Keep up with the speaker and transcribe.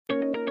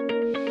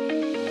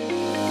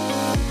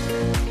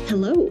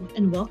Hello,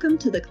 and welcome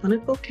to the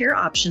Clinical Care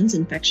Options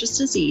Infectious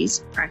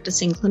Disease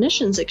Practicing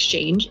Clinicians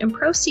Exchange and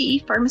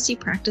ProCE Pharmacy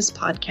Practice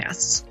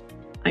podcasts.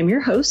 I'm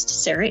your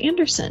host, Sarah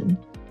Anderson.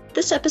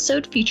 This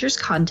episode features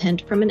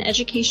content from an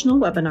educational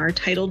webinar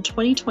titled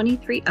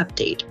 2023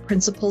 Update,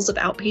 Principles of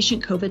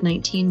Outpatient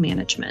COVID-19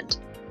 Management.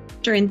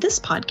 During this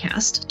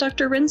podcast,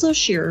 Dr. Renzo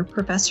Shearer,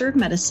 Professor of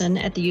Medicine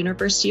at the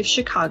University of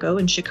Chicago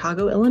in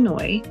Chicago,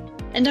 Illinois,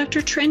 and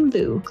Dr. Trin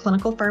Vu,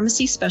 Clinical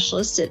Pharmacy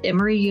Specialist at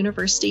Emory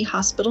University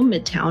Hospital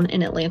Midtown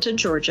in Atlanta,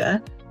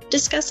 Georgia,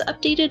 discuss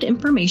updated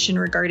information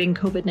regarding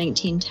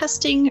COVID-19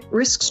 testing,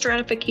 risk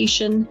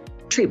stratification,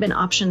 treatment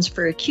options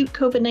for acute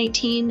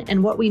COVID-19,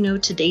 and what we know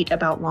to date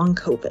about long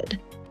COVID.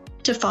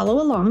 To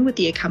follow along with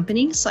the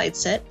accompanying slide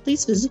set,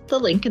 please visit the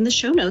link in the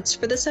show notes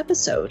for this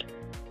episode.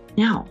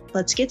 Now,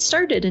 let's get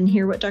started and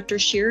hear what Dr.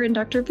 Shearer and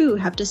Dr. Vu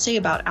have to say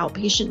about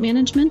outpatient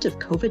management of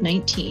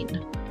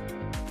COVID-19.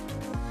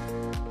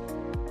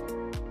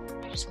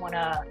 I just want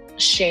to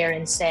share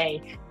and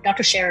say,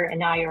 Dr. Shearer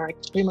and I are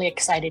extremely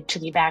excited to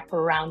be back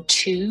for round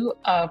 2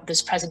 of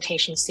this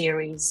presentation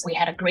series. We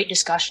had a great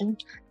discussion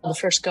on the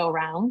first go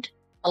around.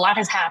 A lot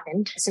has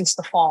happened since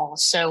the fall,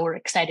 so we're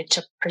excited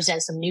to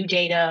present some new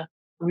data,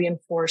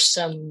 reinforce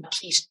some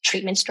key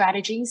treatment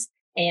strategies.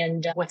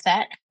 And with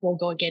that, we'll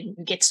go again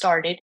and get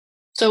started.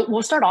 So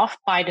we'll start off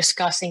by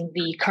discussing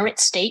the current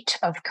state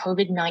of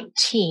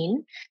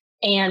COVID-19.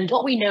 And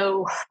what we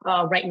know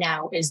right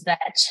now is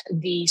that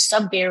the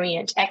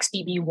subvariant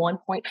XBB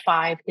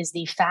 1.5 is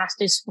the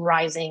fastest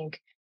rising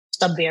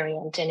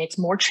subvariant, and it's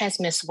more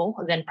transmissible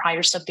than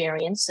prior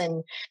subvariants.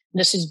 And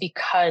this is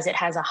because it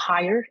has a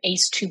higher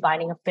ACE2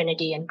 binding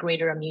affinity and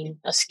greater immune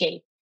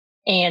escape.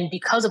 And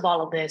because of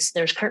all of this,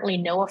 there's currently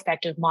no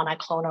effective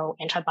monoclonal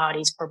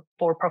antibodies for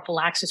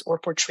prophylaxis or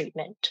for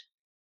treatment.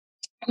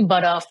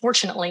 But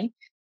fortunately,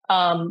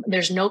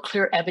 there's no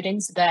clear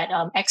evidence that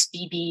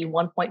XBB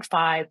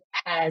 1.5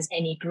 has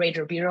any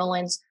greater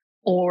virulence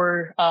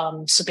or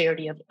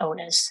severity of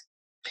illness.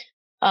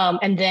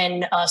 And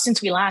then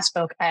since we last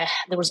spoke,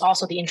 there was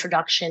also the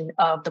introduction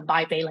of the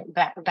bivalent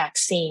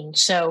vaccine.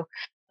 So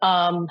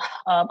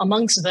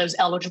amongst those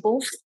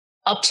eligible,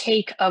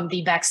 uptake of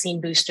the vaccine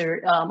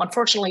booster,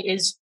 unfortunately,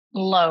 is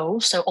low.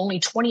 So only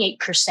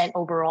 28%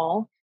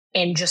 overall,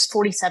 and just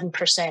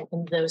 47%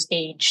 in those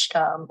aged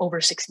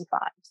over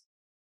 65.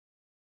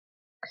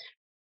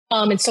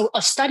 And so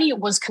a study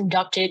was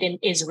conducted in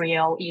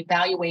Israel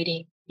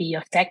evaluating the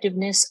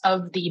effectiveness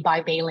of the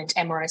bivalent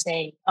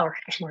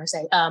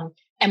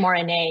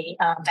mRNA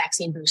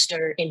vaccine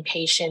booster in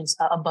patients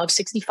above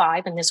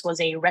 65. And this was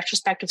a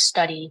retrospective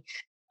study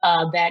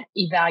that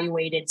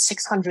evaluated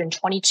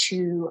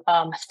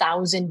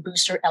 622,000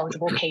 booster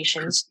eligible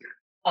patients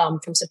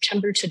from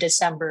September to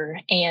December.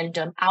 And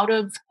out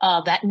of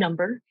that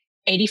number,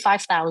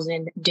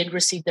 85,000 did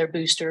receive their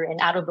booster. And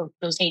out of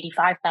those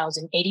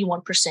 85,000,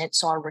 81%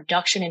 saw a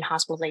reduction in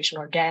hospitalization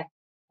or death,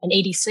 and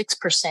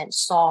 86%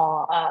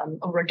 saw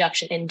a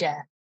reduction in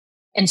death.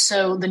 And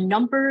so the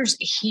numbers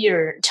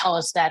here tell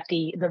us that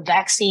the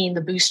vaccine,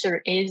 the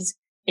booster is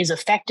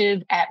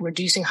effective at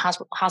reducing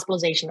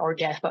hospitalization or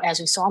death. But as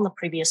we saw on the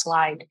previous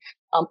slide,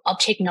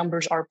 uptake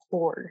numbers are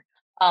poor.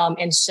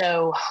 And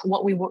so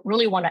what we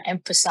really want to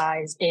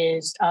emphasize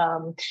is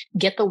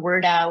get the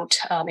word out,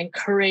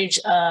 encourage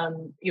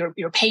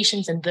your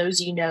patients and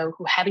those you know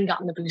who haven't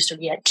gotten the booster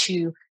yet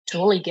to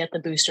really get the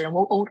booster. And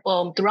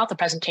we'll throughout the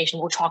presentation,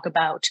 we'll talk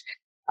about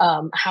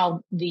how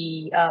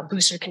the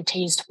booster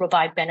continues to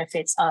provide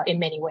benefits in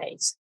many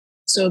ways.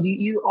 So if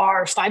you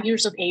are 5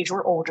 years of age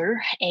or older,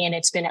 and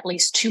it's been at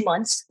least 2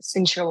 months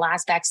since your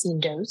last vaccine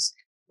dose,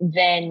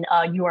 then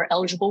you are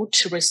eligible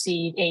to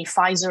receive a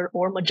Pfizer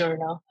or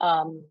Moderna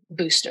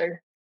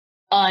booster.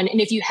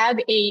 And if you have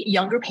a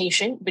younger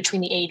patient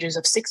between the ages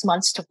of 6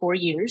 months to 4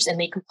 years, and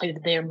they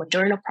completed their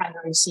Moderna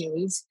primary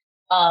series,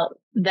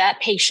 that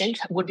patient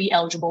would be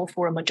eligible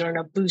for a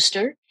Moderna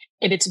booster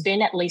if it's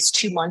been at least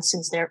 2 months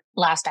since their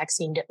last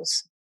vaccine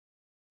dose.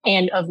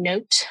 And of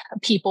note,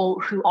 people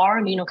who are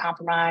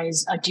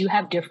immunocompromised do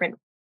have different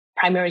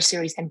primary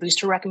series and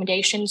booster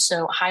recommendations.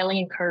 So highly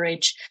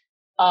encourage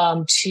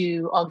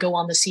to go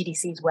on the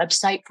CDC's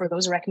website for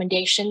those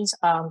recommendations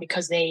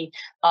because they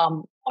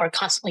are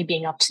constantly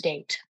being up to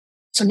date.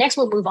 So next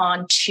we'll move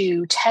on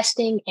to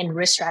testing and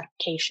risk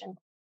stratification.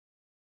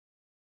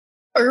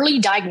 Early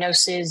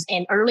diagnosis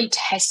and early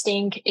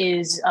testing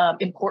is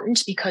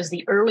important because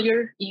the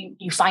earlier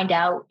you find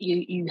out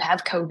you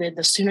have COVID,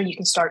 the sooner you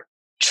can start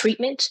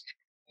treatment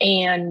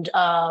and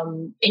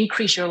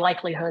increase your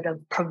likelihood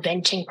of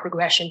preventing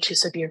progression to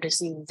severe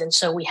disease. And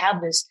so we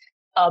have this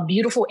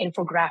beautiful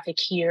infographic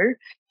here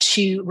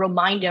to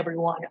remind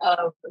everyone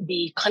of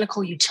the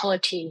clinical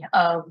utility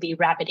of the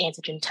rapid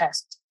antigen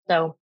test.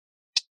 So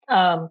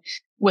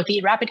with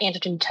the rapid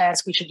antigen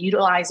test, we should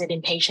utilize it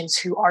in patients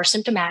who are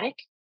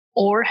symptomatic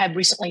or have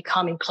recently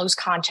come in close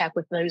contact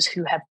with those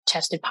who have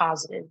tested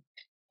positive.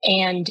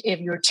 And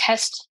if your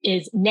test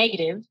is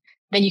negative,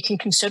 then you can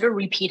consider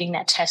repeating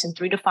that test in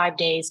 3 to 5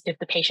 days if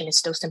the patient is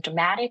still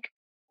symptomatic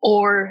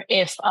or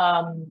if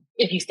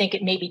you think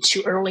it may be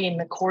too early in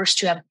the course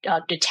to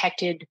have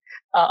detected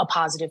a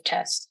positive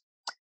test.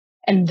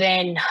 And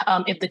then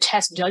if the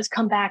test does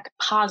come back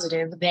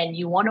positive, then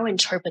you want to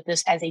interpret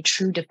this as a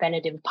true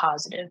definitive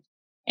positive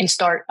and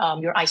start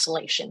your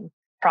isolation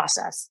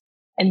process.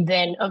 And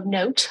then of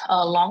note,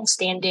 a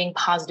long-standing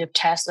positive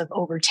test of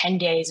over 10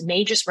 days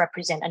may just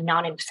represent a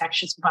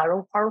non-infectious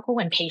viral particle,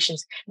 and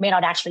patients may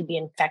not actually be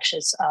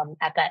infectious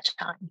at that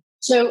time.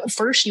 So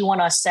first, you want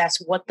to assess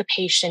what the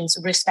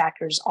patient's risk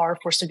factors are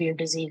for severe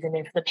disease. And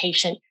if the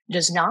patient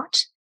does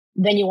not,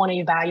 then you want to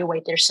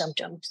evaluate their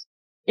symptoms.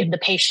 If the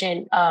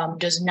patient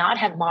does not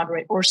have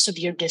moderate or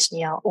severe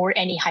dyspnea or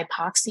any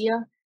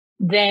hypoxia,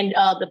 then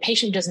the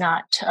patient does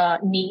not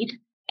need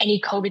any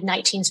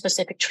COVID-19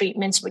 specific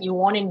treatments, but you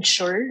want to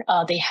ensure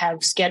they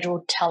have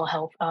scheduled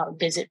telehealth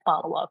visit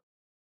follow-up.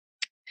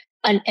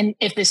 And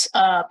if this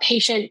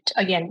patient,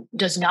 again,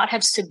 does not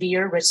have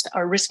severe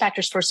risk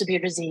factors for severe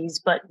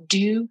disease, but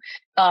do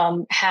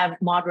have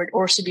moderate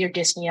or severe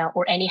dyspnea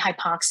or any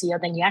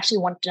hypoxia, then you actually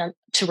want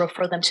to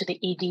refer them to the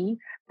ED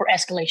for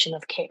escalation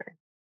of care.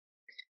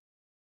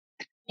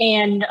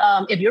 And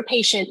if your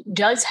patient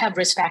does have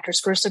risk factors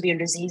for severe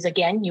disease,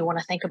 again, you want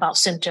to think about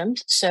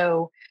symptoms.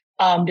 So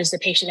does the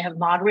patient have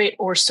moderate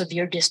or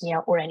severe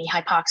dyspnea or any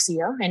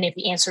hypoxia? And if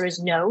the answer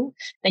is no,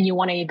 then you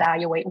want to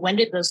evaluate when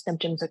did those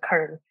symptoms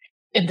occur.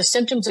 If the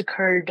symptoms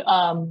occurred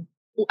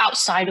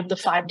outside of the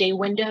 5-day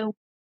window,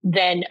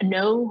 then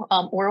no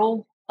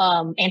oral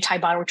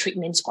antiviral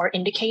treatments are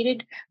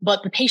indicated,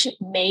 but the patient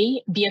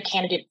may be a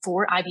candidate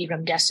for IV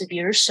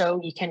remdesivir. So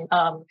you can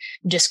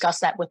discuss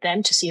that with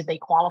them to see if they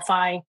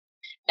qualify.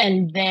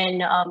 And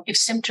then if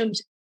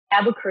symptoms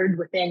have occurred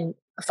within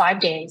 5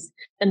 days,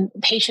 then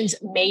patients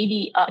may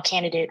be a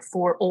candidate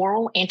for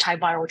oral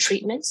antiviral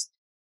treatments.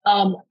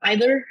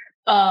 Either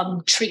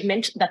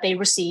treatment that they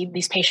receive,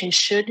 these patients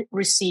should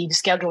receive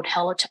scheduled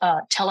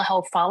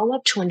telehealth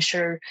follow-up to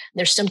ensure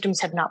their symptoms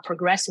have not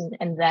progressed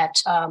and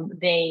that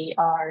they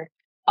are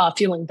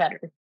feeling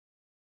better.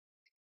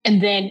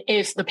 And then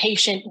if the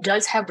patient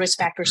does have risk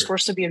factors for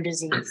severe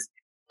disease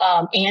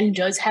and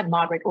does have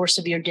moderate or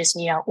severe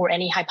dyspnea or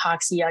any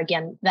hypoxia,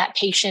 again, that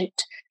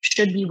patient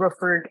should be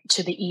referred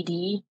to the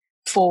ED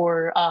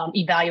for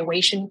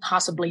evaluation,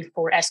 possibly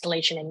for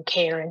escalation and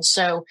care. And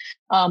so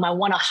I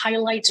want to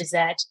highlight is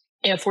that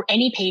for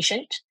any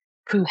patient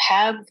who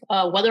have,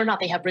 whether or not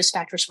they have risk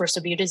factors for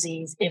severe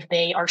disease, if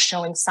they are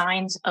showing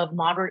signs of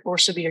moderate or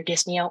severe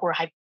dyspnea or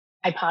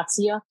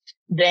hypoxia,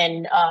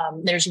 then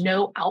there's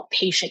no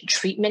outpatient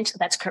treatment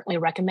that's currently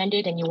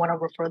recommended, and you want to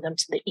refer them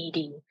to the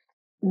ED.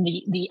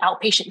 The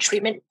outpatient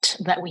treatment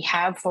that we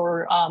have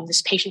for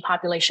this patient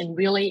population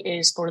really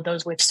is for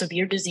those with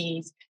severe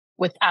disease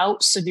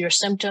without severe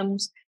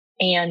symptoms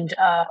and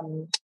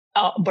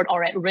but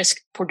are at risk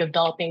for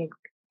developing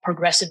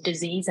progressive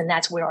disease. And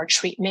that's where our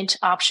treatment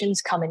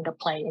options come into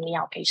play in the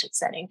outpatient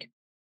setting.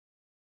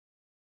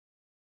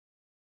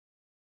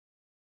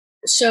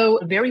 So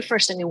the very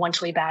first thing we want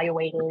to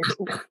evaluate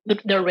is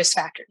their risk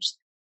factors.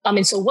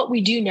 And so what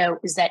we do know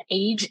is that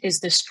age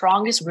is the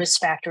strongest risk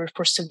factor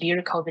for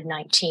severe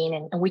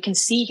COVID-19. And we can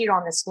see here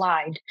on the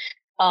slide,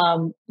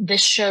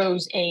 this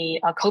shows a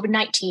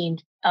COVID-19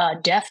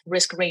 death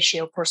risk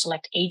ratio for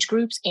select age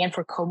groups and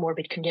for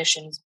comorbid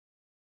conditions.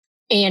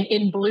 And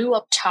in blue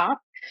up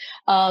top,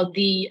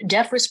 the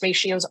death risk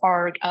ratios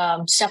are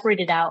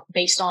separated out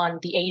based on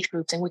the age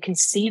groups. And we can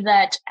see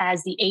that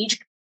as the age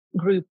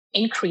group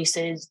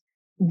increases,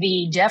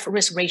 the death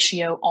risk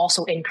ratio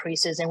also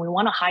increases. And we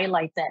want to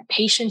highlight that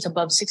patients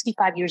above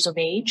 65 years of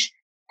age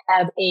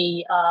have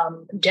a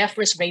death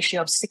risk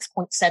ratio of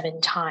 6.7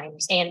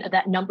 times. And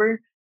that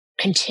number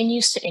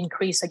continues to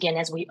increase again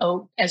as we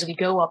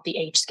go up the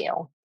age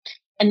scale.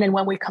 And then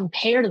when we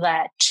compare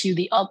that to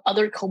the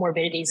other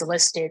comorbidities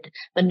listed,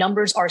 the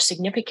numbers are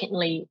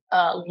significantly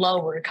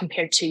lower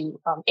compared to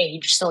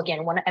age. So again,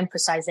 I want to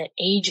emphasize that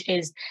age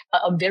is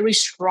a very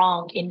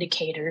strong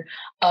indicator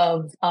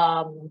of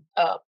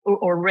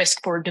or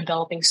risk for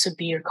developing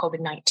severe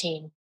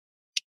COVID-19.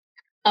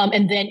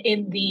 And then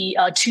in the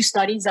two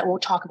studies that we'll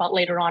talk about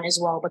later on as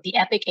well, but the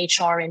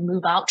EPIC-HR and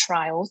Move Out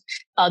trials,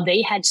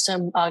 they had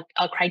some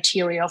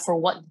criteria for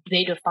what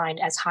they defined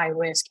as high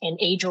risk, and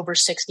age over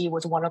 60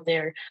 was one of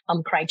their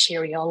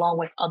criteria, along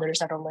with others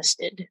that are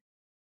listed.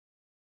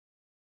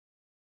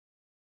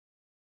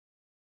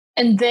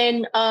 And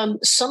then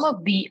some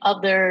of the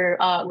other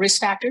risk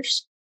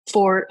factors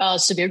for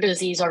severe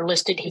disease are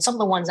listed. Some of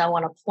the ones I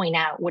want to point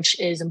out, which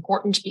is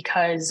important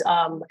because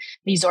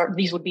these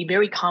would be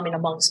very common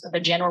amongst the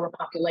general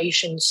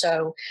population.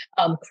 So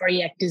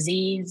cardiac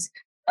disease,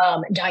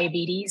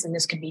 diabetes, and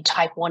this could be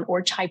type 1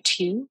 or type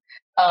 2,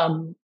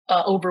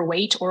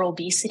 overweight or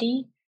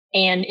obesity.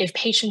 And if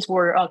patients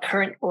were a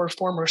current or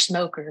former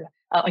smoker,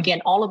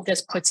 again, all of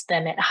this puts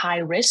them at high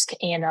risk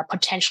and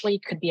potentially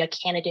could be a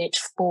candidate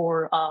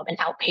for an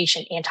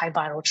outpatient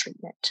antiviral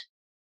treatment.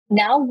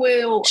 Now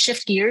we'll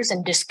shift gears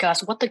and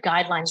discuss what the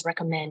guidelines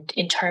recommend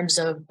in terms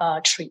of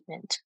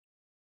treatment.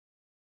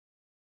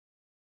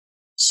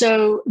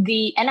 So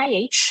the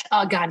NIH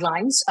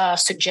guidelines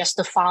suggest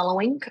the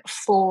following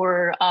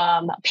for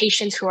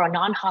patients who are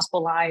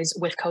non-hospitalized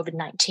with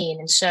COVID-19.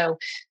 And so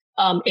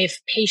if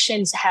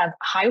patients have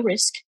high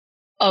risk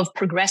of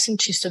progressing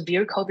to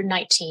severe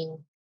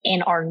COVID-19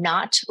 and are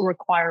not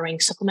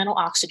requiring supplemental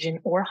oxygen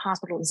or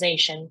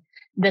hospitalization,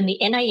 then the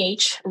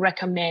NIH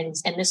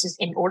recommends, and this is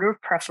in order of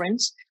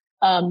preference,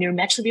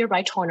 nirmatrelvir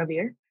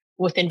ritonavir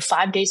within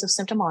 5 days of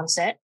symptom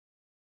onset,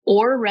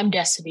 or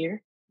remdesivir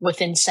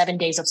within 7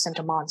 days of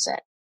symptom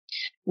onset.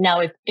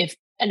 Now, if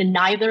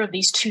neither of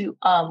these two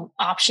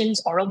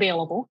options are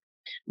available,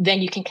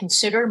 then you can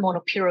consider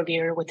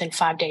molnupiravir within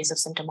 5 days of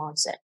symptom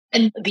onset.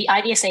 And the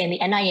IDSA and the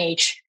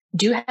NIH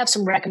do have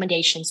some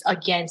recommendations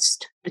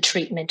against the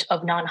treatment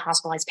of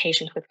non-hospitalized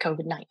patients with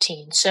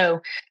COVID-19.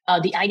 So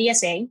the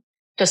IDSA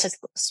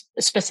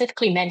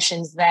specifically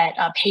mentions that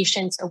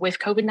patients with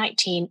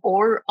COVID-19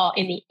 or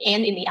in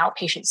the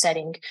outpatient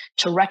setting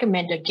to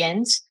recommend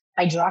against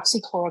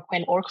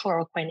hydroxychloroquine or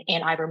chloroquine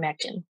and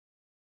ivermectin.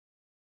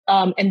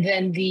 And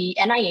then the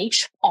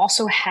NIH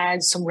also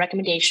has some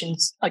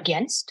recommendations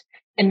against,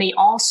 and they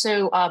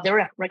also,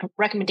 their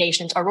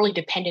recommendations are really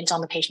dependent on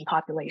the patient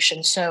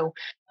population. So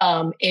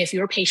if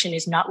your patient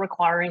is not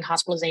requiring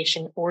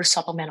hospitalization or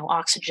supplemental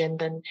oxygen,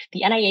 then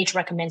the NIH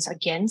recommends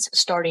against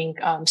starting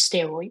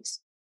steroids.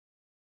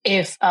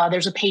 If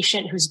there's a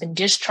patient who's been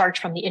discharged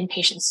from the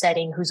inpatient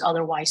setting who's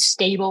otherwise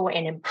stable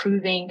and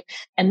improving,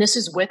 and this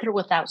is with or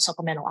without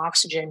supplemental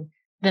oxygen,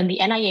 then the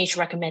NIH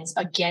recommends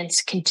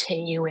against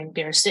continuing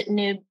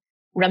baricitinib,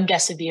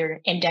 remdesivir,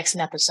 and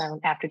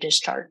dexamethasone after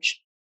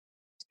discharge.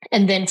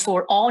 And then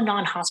for all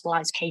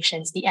non-hospitalized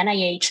patients, the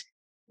NIH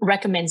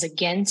recommends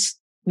against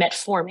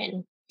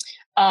metformin.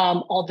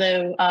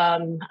 Although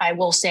I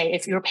will say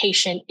if your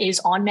patient is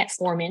on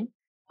metformin,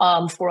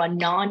 for a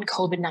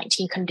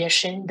non-COVID-19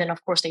 condition, then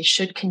of course they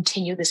should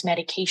continue this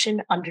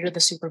medication under the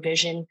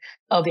supervision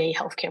of a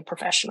healthcare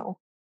professional.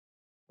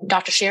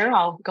 Dr. Scher,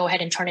 I'll go ahead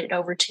and turn it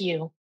over to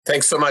you.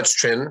 Thanks so much,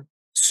 Trin.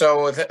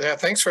 So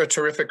thanks for a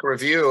terrific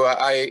review.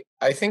 I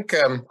think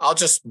I'll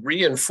just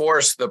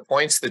reinforce the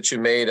points that you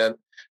made, at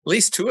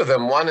least two of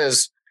them. One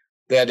is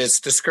that it's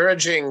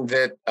discouraging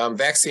that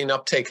vaccine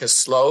uptake has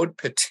slowed,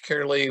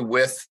 particularly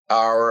with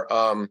our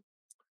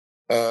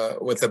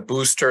with a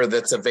booster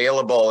that's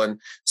available.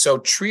 And so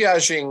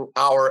triaging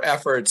our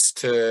efforts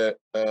to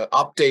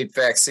update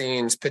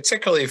vaccines,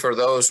 particularly for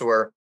those who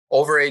are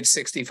over age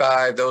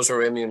 65, those who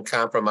are immune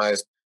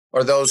compromised,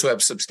 or those who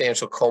have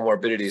substantial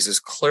comorbidities,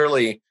 is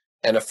clearly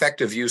an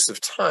effective use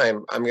of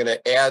time. I'm going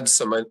to add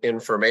some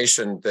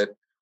information that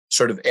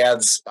sort of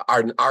adds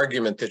an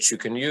argument that you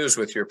can use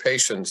with your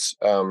patients.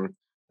 I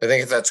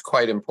think that's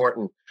quite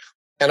important.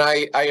 And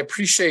I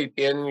appreciate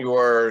in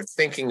your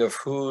thinking of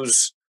who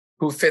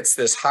fits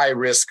this high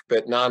risk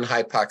but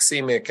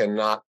non-hypoxemic and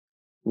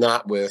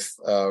not with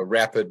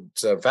rapid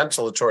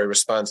ventilatory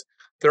response.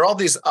 There are all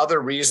these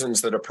other reasons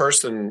that a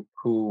person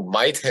who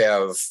might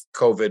have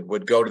COVID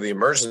would go to the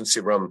emergency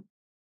room.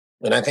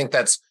 And I think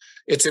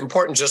it's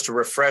important just to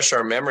refresh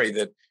our memory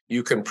that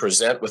you can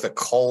present with a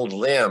cold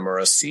limb or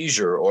a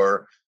seizure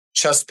or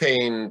chest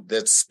pain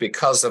that's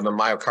because of a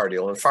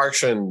myocardial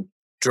infarction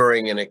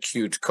during an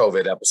acute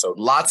COVID episode.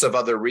 Lots of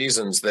other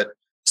reasons that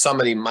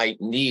somebody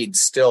might need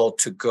still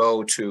to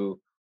go to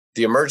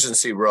the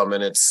emergency room,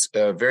 and it's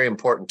very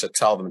important to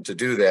tell them to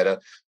do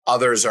that.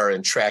 Others are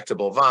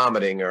intractable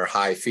vomiting or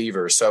high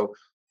fever. So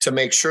to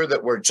make sure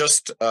that we're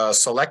just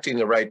selecting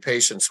the right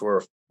patients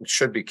who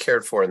should be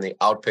cared for in the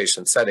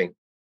outpatient setting.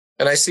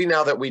 And I see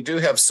now that we do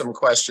have some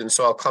questions,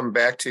 so I'll come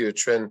back to you,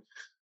 Trin.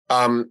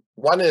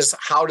 One is,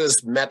 how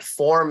does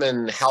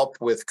metformin help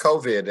with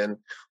COVID? And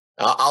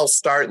I'll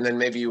start, and then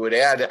maybe you would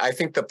add. I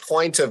think the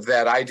point of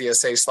that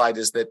IDSA slide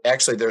is that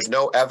actually there's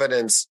no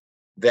evidence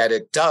that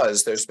it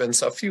does. There's been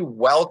a few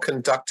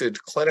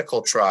well-conducted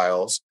clinical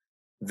trials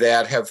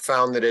that have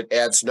found that it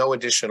adds no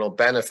additional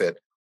benefit.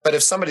 But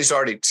if somebody's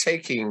already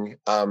taking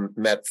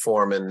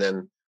metformin,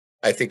 then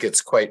I think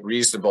it's quite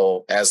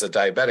reasonable as a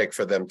diabetic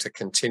for them to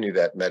continue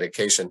that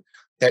medication.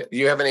 Do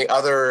you have any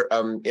other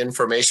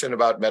information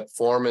about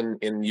metformin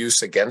in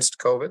use against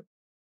COVID?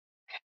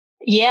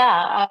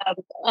 Yeah.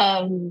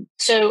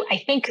 So I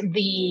think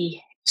the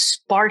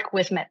spark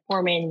with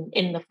metformin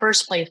in the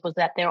first place was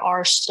that there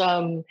are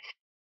some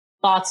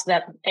thoughts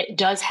that it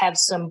does have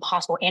some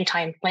possible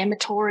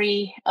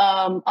anti-inflammatory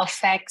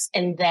effects,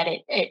 and that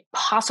it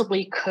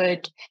possibly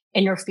could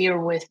interfere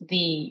with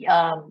the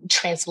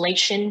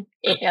translation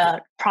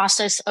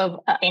process of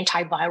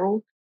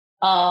antiviral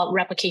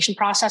replication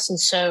process. And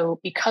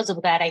so because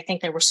of that, I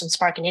think there was some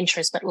spark in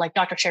interest. But like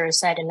Dr. Scher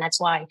said, and that's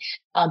why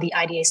the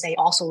IDSA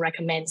also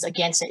recommends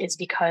against it, is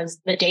because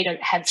the data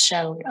have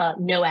shown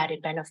no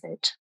added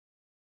benefit.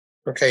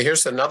 Okay,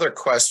 here's another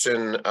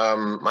question.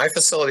 My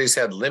facilities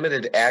had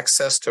limited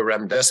access to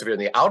remdesivir in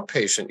the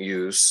outpatient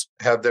use.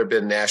 Have there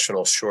been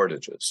national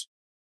shortages?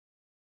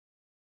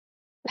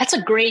 That's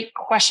a great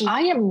question.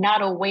 I am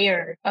not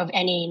aware of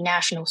any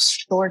national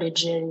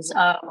shortages.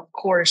 Of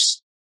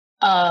course,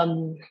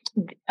 ASHP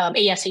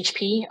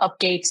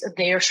updates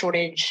their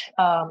shortage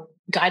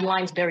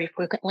guidelines very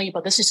frequently,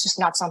 but this is just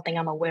not something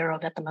I'm aware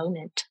of at the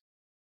moment.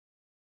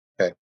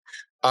 Okay.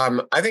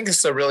 I think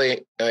it's a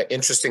really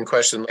interesting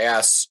question.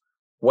 Asks,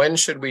 when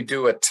should we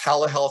do a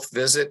telehealth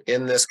visit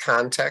in this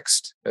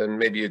context? And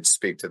maybe you'd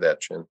speak to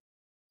that, Chin.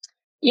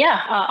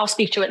 Yeah, I'll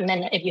speak to it. And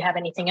then if you have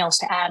anything else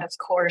to add, of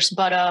course.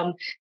 But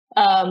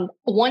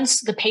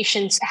once the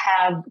patients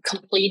have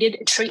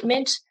completed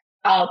treatment,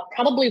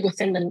 probably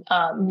within the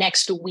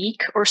next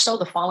week or so,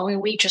 the following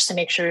week, just to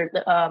make sure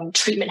the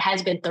treatment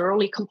has been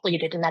thoroughly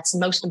completed. And that's the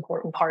most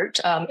important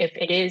part. If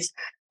it is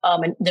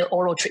their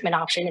oral treatment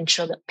option,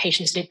 ensure that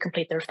patients did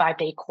complete their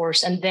 5-day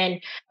course. And then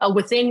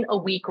within a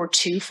week or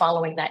two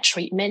following that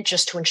treatment,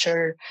 just to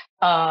ensure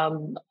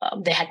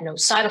they had no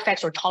side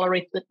effects or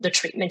tolerate the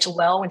treatment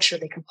well, ensure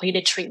they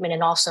completed treatment,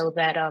 and also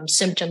that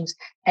symptoms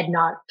had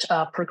not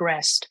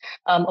progressed.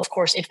 Of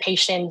course, if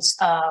patients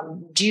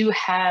do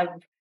have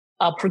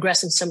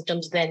progressive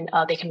symptoms, then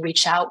they can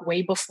reach out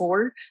way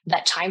before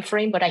that time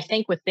frame. But I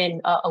think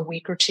within a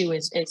week or two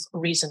is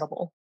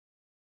reasonable.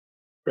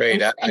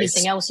 Great.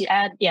 Anything else you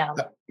add? Yeah.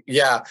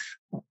 Yeah.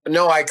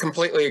 No, I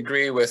completely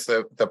agree with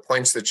the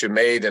points that you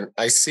made. And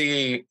I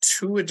see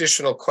two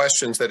additional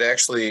questions that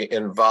actually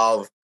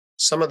involve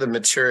some of the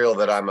material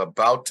that I'm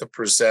about to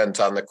present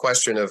on the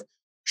question of,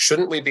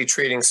 shouldn't we be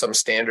treating some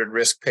standard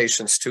risk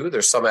patients too?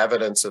 There's some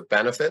evidence of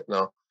benefit.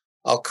 And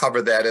I'll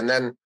cover that. And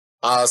then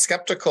a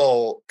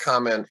skeptical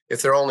comment,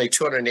 if there are only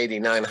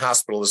 289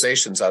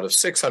 hospitalizations out of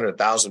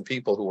 600,000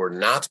 people who were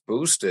not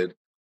boosted,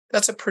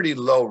 that's a pretty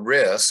low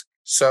risk.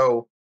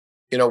 So,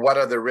 what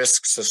are the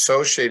risks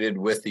associated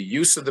with the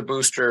use of the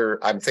booster?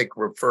 I think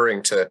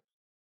referring to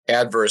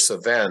adverse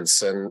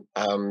events, and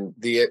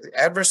the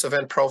adverse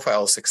event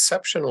profile is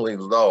exceptionally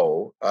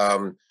low.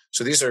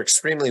 So these are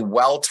extremely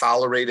well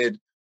tolerated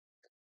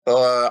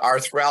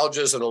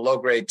arthralgias and a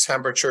low-grade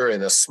temperature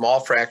in a small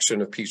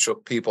fraction of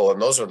people,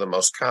 and those are the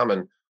most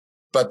common.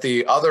 But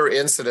the other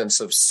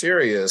incidents of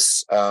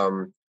serious,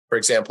 for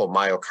example,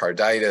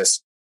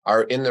 myocarditis,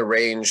 are in the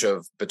range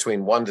of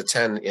between 1 to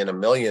 10 in a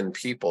million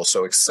people,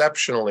 so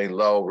exceptionally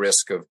low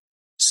risk of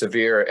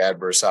severe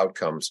adverse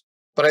outcomes.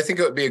 But I think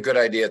it would be a good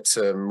idea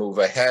to move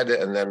ahead,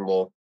 and then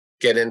we'll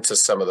get into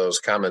some of those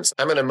comments.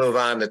 I'm going to move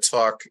on to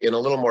talk in a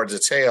little more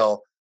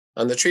detail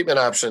on the treatment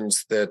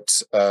options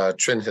that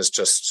Trin has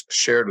just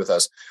shared with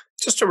us.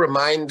 Just to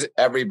remind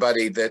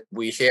everybody that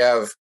we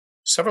have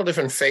several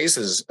different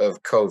phases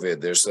of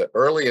COVID. There's the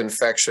early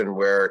infection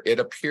where it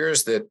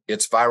appears that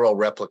it's viral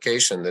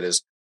replication that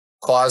is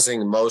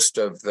causing most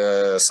of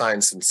the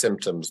signs and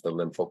symptoms, the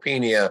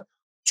lymphopenia,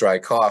 dry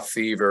cough,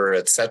 fever,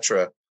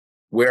 etc.,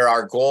 where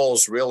our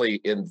goals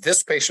really in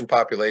this patient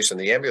population,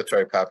 the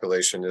ambulatory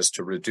population, is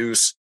to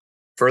reduce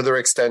further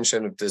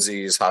extension of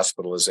disease,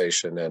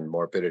 hospitalization, and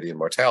morbidity and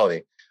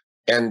mortality.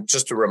 And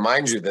just to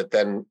remind you that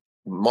then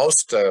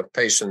most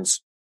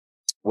patients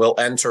will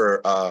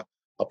enter a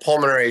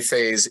pulmonary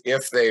phase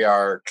if they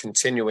are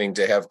continuing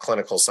to have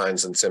clinical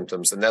signs and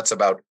symptoms. And that's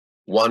about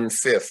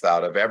 1/5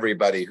 out of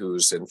everybody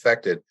who's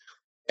infected.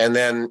 And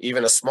then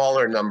even a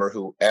smaller number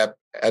who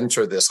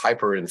enter this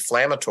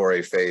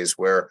hyperinflammatory phase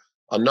where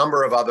a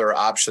number of other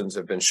options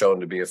have been shown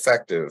to be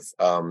effective.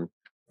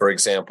 For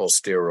example,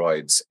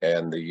 steroids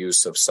and the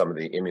use of some of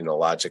the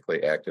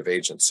immunologically active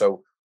agents.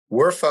 So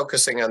we're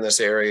focusing on this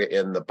area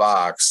in the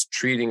box,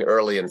 treating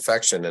early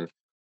infection. And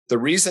the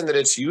reason that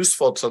it's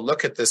useful to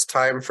look at this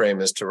time frame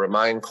is to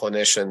remind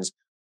clinicians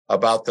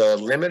about the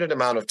limited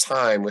amount of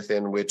time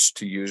within which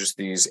to use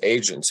these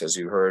agents. As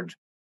you heard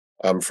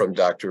from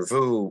Dr.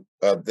 Vu,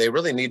 they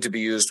really need to be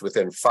used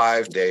within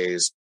 5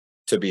 days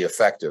to be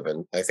effective.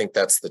 And I think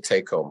that's the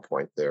take-home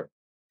point there.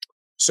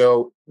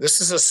 So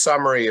this is a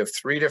summary of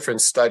 3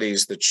 different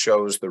studies that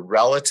shows the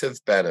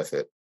relative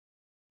benefit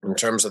in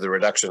terms of the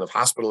reduction of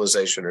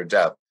hospitalization or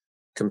death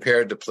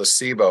compared to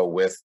placebo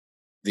with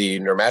the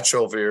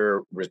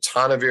nirmatrelvir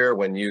ritonavir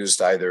when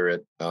used either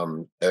at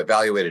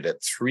evaluated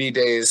at 3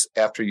 days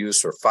after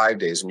use or 5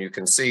 days. And you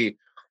can see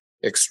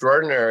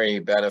extraordinary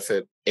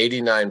benefit,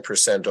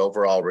 89%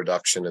 overall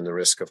reduction in the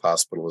risk of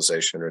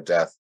hospitalization or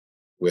death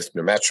with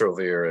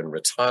nirmatrelvir and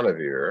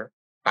ritonavir,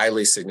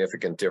 highly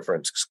significant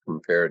difference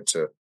compared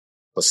to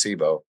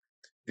placebo.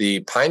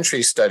 The Pine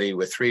Tree study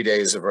with 3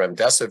 days of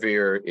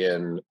remdesivir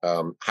in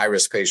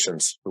high-risk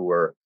patients who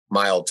were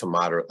mild to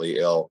moderately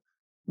ill,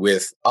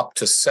 with up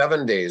to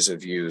 7 days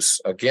of use,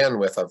 again,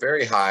 with a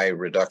very high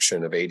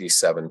reduction of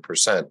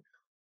 87%.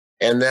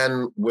 And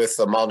then with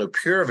the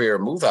molnupiravir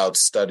move-out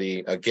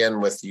study, again,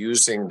 with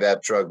using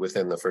that drug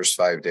within the first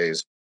 5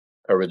 days,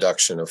 a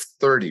reduction of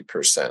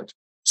 30%.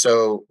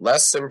 So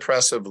less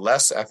impressive,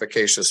 less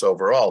efficacious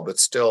overall, but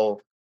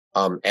still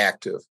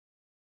active.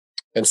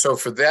 And so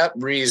for that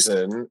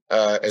reason,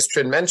 as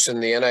Trin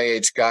mentioned, the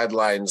NIH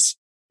guidelines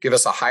give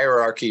us a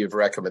hierarchy of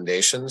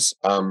recommendations,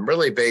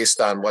 really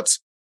based on what's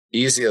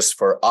easiest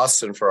for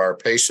us and for our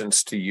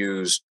patients to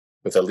use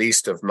with the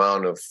least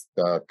amount of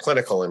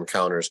clinical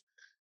encounters.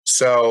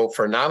 So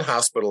for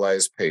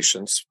non-hospitalized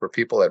patients, for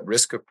people at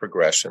risk of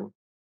progression,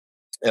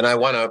 and I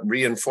want to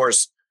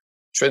reinforce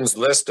Trin's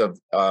list of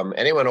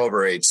anyone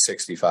over age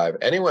 65,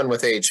 anyone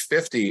with age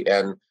 50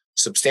 and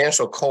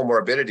substantial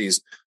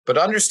comorbidities. But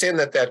understand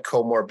that that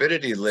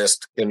comorbidity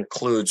list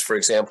includes, for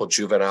example,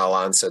 juvenile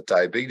onset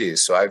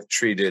diabetes. So I've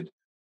treated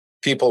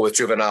people with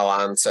juvenile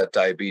onset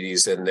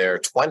diabetes in their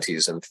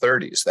 20s and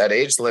 30s. That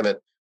age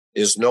limit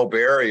is no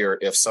barrier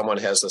if someone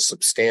has a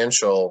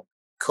substantial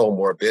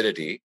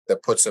comorbidity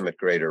that puts them at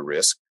greater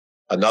risk.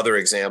 Another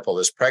example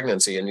is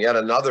pregnancy, and yet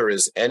another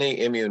is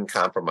any immune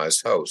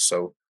compromised host.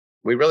 So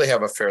we really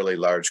have a fairly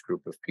large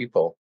group of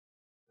people.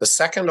 The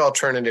second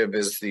alternative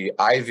is the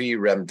IV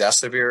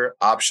remdesivir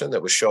option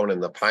that was shown in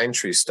the Pine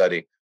Tree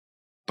study.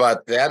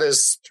 But that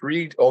is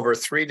over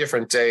three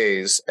different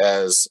days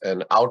as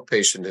an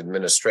outpatient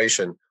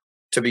administration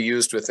to be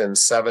used within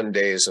 7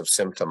 days of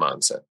symptom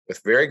onset,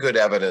 with very good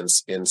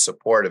evidence in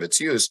support of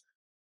its use.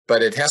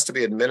 But it has to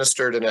be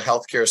administered in a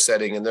healthcare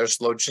setting, and there's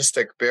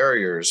logistic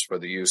barriers for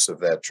the use of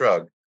that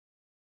drug.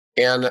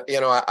 And,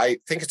 I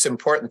think it's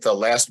important, the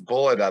last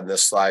bullet on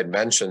this slide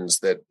mentions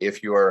that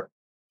if you're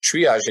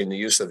triaging the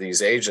use of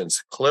these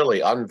agents,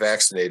 clearly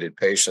unvaccinated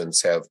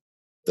patients have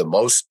the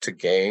most to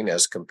gain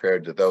as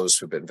compared to those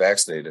who've been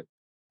vaccinated.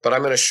 But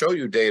I'm going to show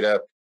you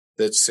data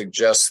that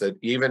suggests that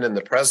even in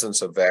the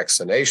presence of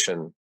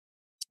vaccination,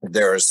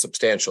 there is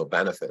substantial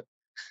benefit.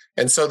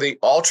 And so the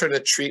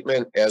alternate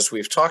treatment, as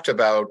we've talked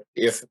about,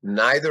 if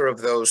neither of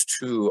those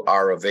two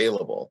are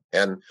available,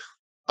 and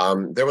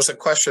there was a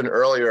question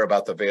earlier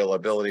about the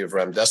availability of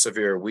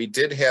remdesivir. We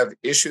did have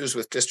issues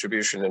with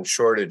distribution and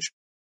shortage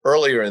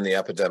earlier in the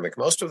epidemic.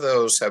 Most of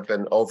those have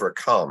been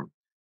overcome.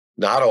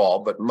 Not all,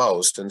 but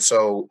most. And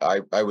so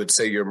I would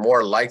say you're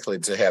more likely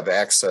to have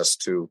access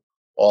to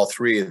all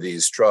three of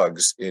these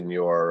drugs in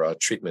your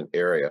treatment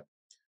area.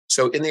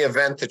 So in the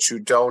event that you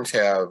don't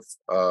have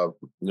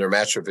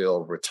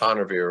nirmatrelvir,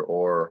 ritonavir,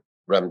 or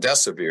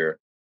remdesivir,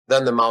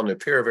 then the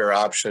molnupiravir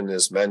option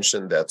is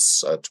mentioned.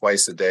 That's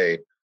twice a day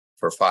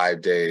for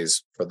 5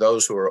 days for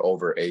those who are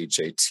over age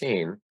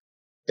 18.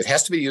 It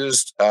has to be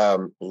used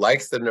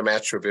like the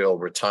nirmatrelvir,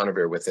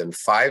 ritonavir within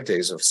 5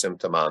 days of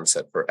symptom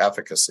onset for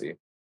efficacy.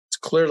 It's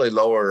clearly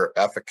lower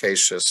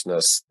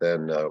efficaciousness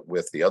than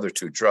with the other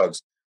two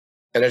drugs.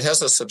 And it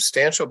has a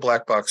substantial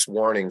black box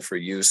warning for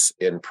use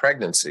in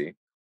pregnancy.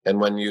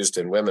 And when used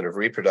in women of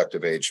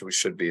reproductive age, we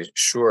should be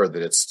sure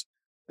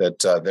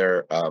that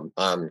they're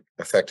on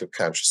effective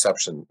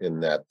contraception in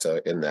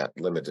that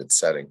limited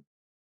setting.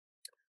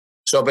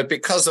 So, but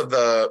because of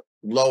the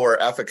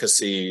lower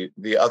efficacy,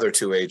 the other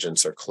two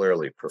agents are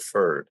clearly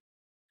preferred.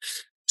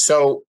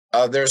 So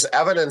there's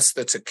evidence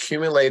that's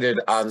accumulated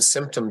on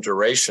symptom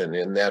duration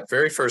in that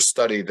very first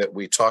study that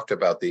we talked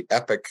about, the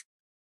EPIC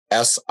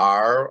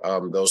SR,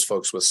 those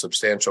folks with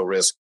substantial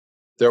risk.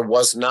 There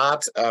was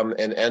not an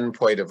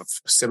endpoint of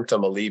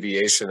symptom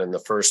alleviation in the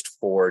first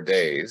 4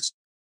 days.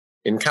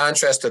 In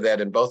contrast to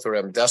that, in both the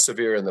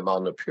remdesivir and the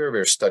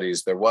molnupiravir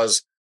studies, there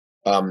was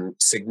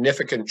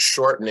significant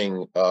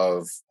shortening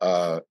of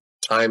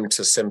time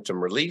to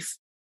symptom relief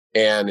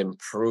and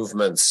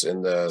improvements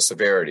in the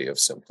severity of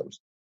symptoms.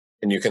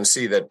 And you can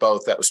see that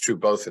that was true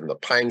both in the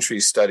Pine Tree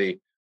study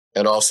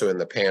and also in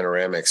the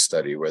Panoramic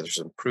study, where there's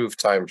improved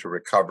time to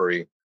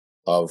recovery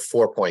of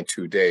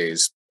 4.2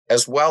 days,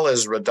 as well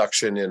as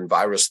reduction in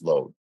virus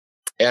load.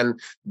 And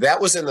that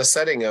was in the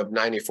setting of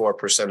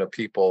 94% of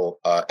people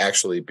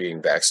actually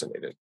being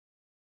vaccinated.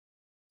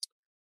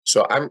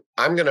 So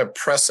I'm going to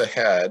press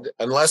ahead.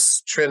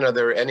 Unless, Trin, are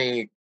there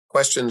any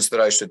questions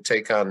that I should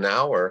take on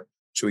now, or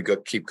should we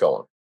keep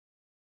going?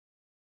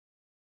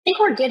 I think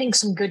we're getting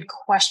some good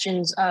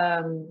questions,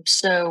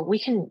 so we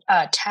can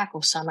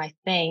tackle some, I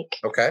think.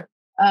 Okay.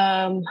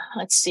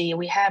 Let's see.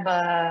 We have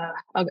a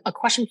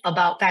question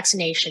about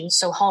vaccination.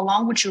 So how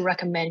long would you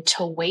recommend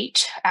to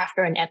wait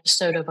after an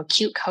episode of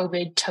acute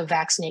COVID to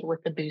vaccinate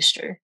with the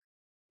booster?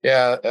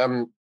 Yeah,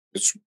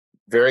 it's a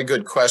very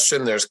good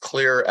question. There's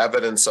clear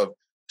evidence of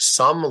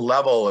some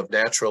level of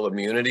natural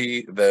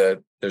immunity.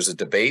 There's a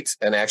debate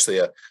and actually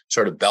a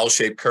sort of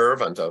bell-shaped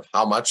curve onto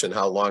how much and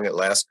how long it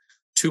lasts.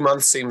 2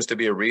 months seems to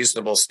be a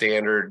reasonable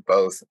standard,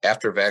 both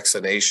after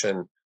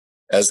vaccination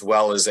as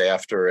well as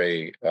after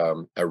a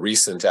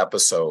recent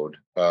episode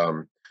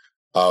of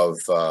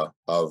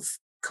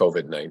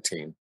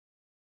COVID-19.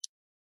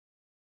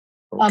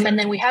 Okay. And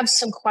then we have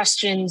some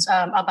questions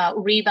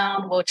about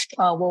rebound, which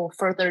we'll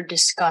further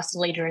discuss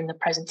later in the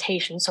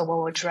presentation. So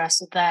we'll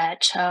address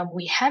that.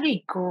 We have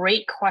a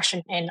great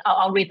question, and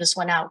I'll read this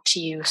one out to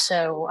you.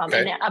 So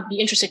and I'll be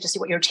interested to see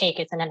what your take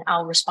is, and then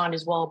I'll respond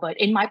as well. But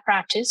in my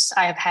practice,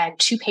 I have had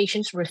 2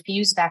 patients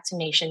refuse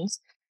vaccinations,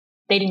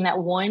 stating that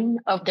one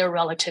of their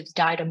relatives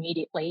died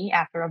immediately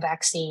after a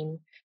vaccine.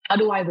 How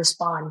do I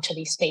respond to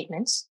these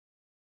statements?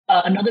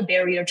 Another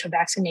barrier to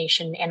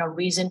vaccination and a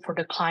reason for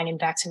decline in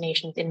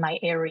vaccinations in my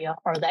area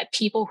are that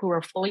people who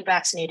are fully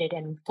vaccinated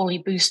and fully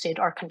boosted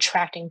are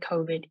contracting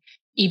COVID,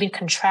 even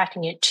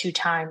contracting it 2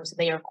 times.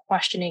 They are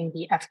questioning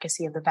the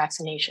efficacy of the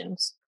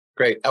vaccinations.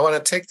 Great. I want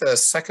to take the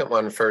second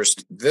one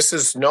first. This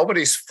is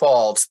nobody's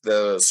fault,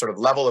 the sort of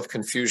level of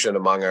confusion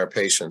among our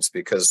patients,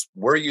 because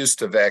we're used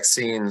to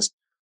vaccines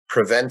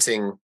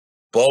preventing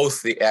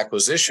both the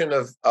acquisition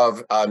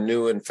of a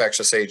new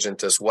infectious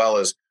agent as well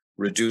as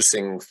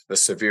reducing the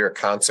severe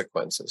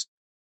consequences.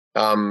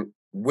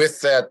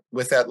 With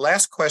that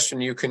last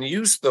question, you can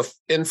use the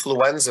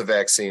influenza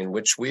vaccine,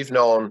 which we've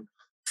known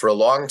for a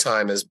long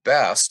time is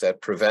best at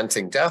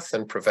preventing death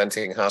and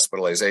preventing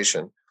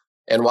hospitalization.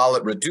 And while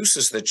it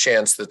reduces the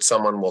chance that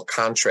someone will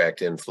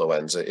contract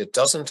influenza, it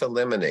doesn't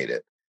eliminate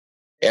it.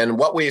 And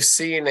what we've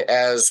seen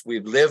as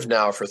we've lived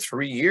now for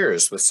 3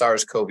 years with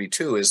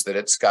SARS-CoV-2 is that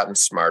it's gotten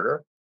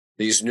smarter.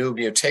 These new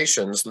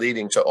mutations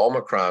leading to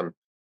Omicron,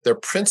 their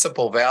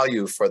principal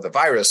value for the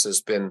virus has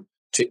been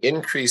to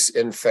increase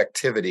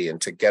infectivity and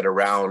to get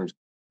around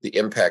the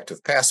impact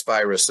of past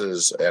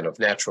viruses and of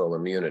natural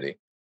immunity.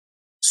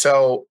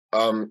 So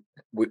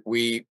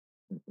we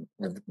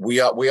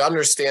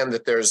understand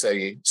that there's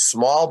a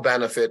small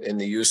benefit in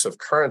the use of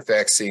current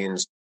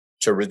vaccines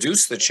to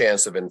reduce the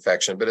chance of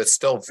infection, but it's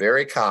still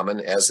very common,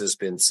 as has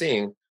been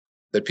seen,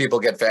 that people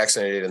get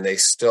vaccinated and they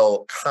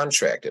still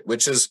contract it,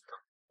 which is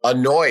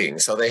annoying.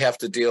 So they have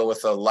to deal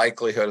with the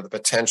likelihood of the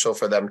potential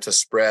for them to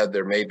spread.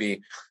 There may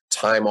be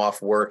time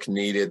off work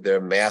needed. They're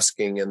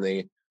masking and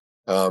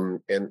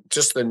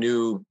just the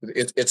new,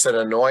 it's an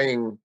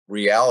annoying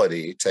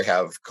reality to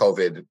have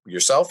COVID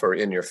yourself or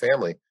in your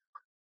family.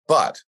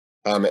 But,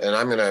 and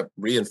I'm going to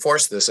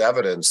reinforce this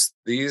evidence,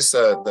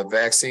 the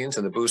vaccines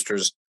and the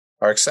boosters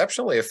are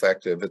exceptionally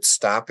effective at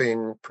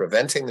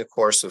preventing the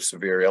course of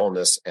severe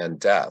illness and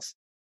death.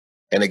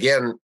 And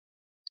again,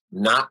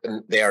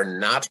 they are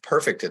not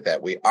perfect at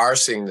that. We are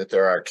seeing that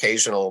there are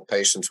occasional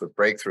patients with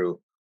breakthrough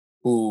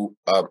who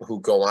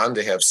go on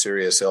to have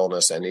serious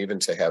illness and even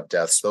to have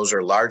deaths. Those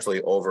are largely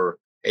over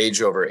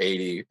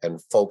 80 and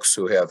folks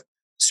who have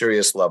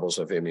serious levels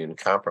of immune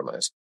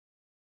compromise.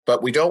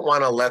 But we don't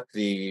want to let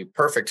the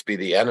perfect be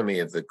the enemy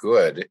of the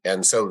good.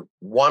 And so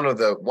one of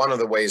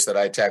the ways that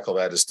I tackle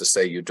that is to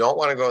say, you don't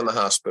want to go in the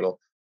hospital.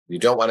 You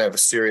don't want to have a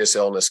serious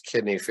illness,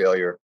 kidney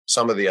failure,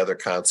 some of the other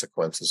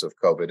consequences of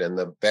COVID. And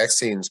the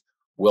vaccines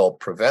will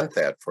prevent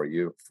that for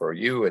you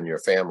and your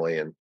family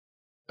and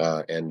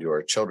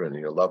your children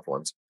and your loved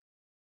ones.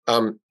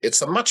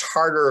 It's a much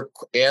harder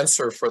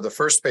answer for the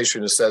first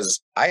patient who says,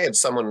 I had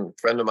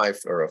friend of mine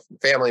or a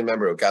family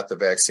member who got the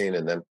vaccine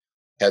and then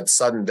had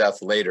sudden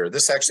death later.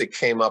 This actually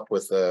came up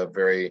with a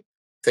very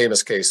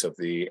famous case of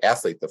the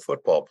athlete, the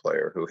football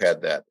player who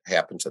had that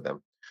happen to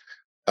them.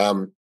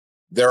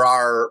 There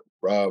are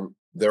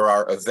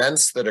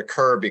events that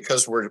occur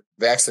because we're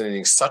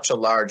vaccinating such a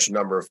large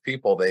number of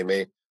people. They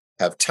may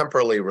have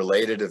temporally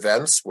related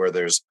events where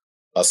there's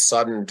a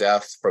sudden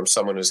death from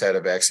someone who's had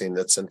a vaccine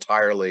that's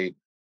entirely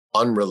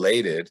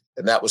unrelated.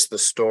 And that was the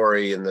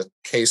story in the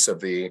case of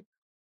the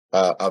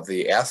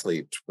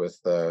athlete with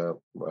the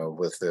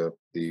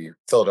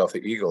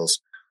Philadelphia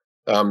Eagles.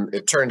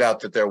 It turned out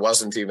that there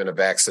wasn't even a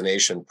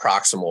vaccination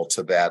proximal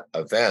to that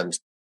event.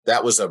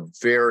 That was a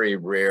very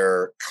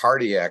rare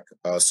cardiac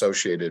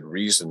associated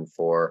reason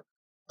for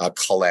a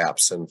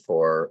collapse and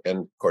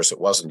of course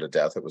it wasn't a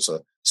death. It was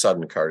a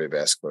sudden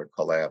cardiovascular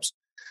collapse.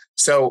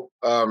 So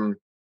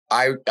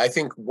I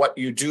think what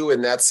you do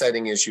in that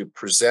setting is you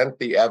present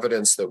the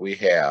evidence that we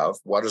have.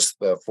 What is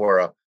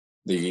for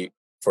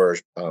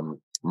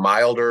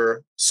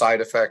milder side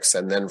effects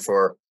and then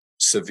for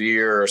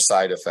severe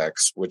side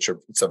effects,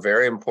 it's a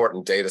very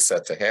important data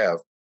set to have.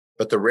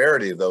 But the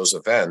rarity of those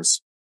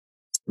events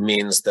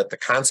means that the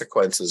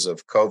consequences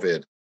of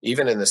COVID,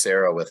 even in this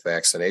era with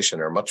vaccination,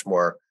 are much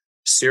more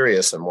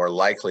serious and more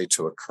likely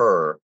to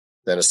occur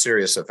than a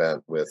serious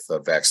event with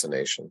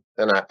vaccination.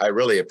 And I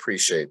really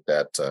appreciate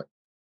that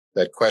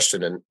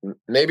question. And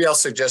maybe I'll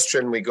suggest,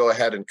 Trin, we go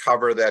ahead and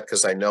cover that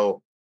because I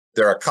know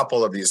there are a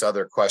couple of these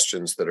other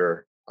questions that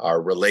are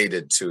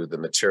related to the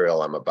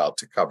material I'm about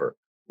to cover.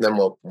 Then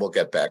we'll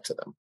get back to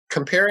them.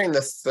 Comparing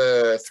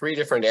the three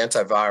different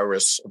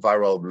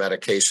viral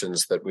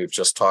medications that we've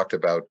just talked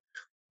about,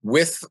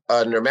 with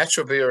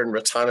nirmatrelvir and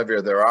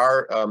ritonavir, there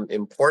are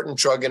important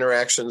drug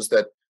interactions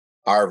that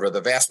are, for the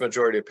vast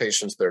majority of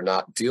patients, they're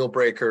not deal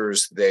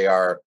breakers. They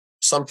are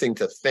something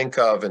to think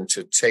of and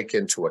to take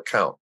into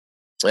account.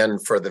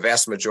 And for the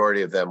vast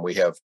majority of them, we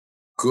have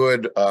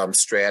good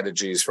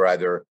strategies for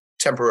either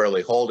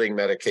temporarily holding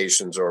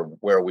medications or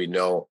where we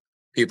know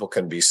people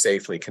can be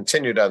safely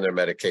continued on their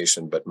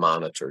medication but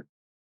monitored.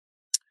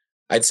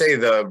 I'd say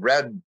the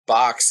red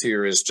box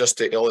here is just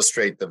to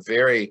illustrate the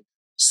very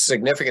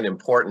significant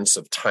importance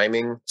of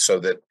timing, so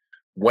that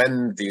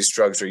when these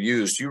drugs are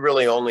used, you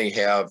really only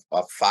have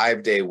a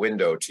 5-day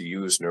window to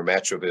use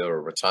nirmatrelvir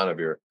or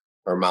ritonavir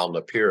or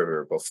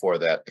molnupiravir before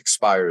that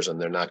expires, and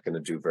they're not going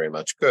to do very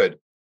much good.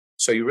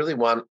 So you really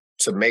want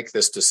to make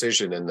this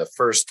decision in the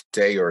first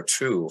day or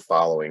two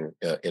following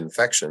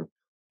infection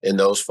in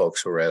those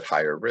folks who are at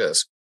higher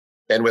risk.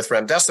 And with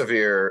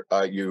remdesivir,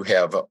 you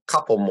have a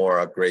couple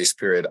more grace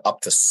period,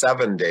 up to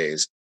 7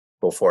 days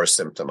before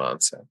symptom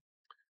onset.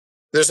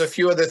 There's a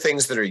few other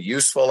things that are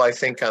useful, I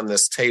think, on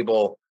this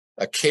table.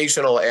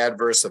 Occasional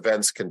adverse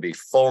events can be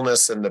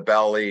fullness in the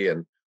belly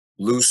and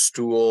loose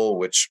stool,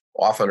 which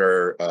often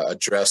are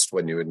addressed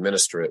when you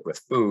administer it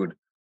with food.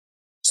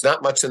 It's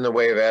not much in the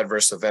way of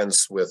adverse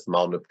events with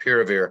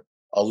molnupiravir,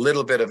 a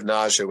little bit of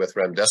nausea with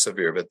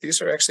remdesivir, but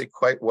these are actually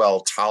quite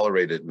well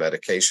tolerated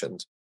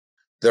medications.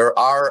 There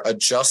are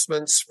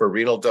adjustments for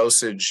renal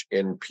dosage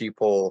in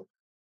people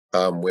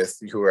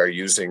who are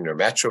using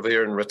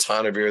nirmatrelvir and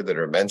ritonavir that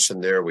are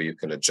mentioned there, where you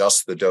can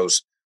adjust the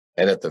dose.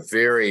 And at the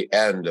very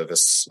end of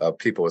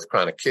people with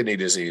chronic kidney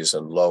disease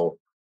and low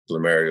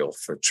glomerular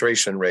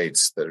filtration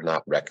rates that are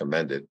not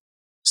recommended.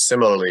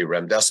 Similarly,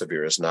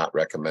 remdesivir is not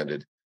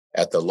recommended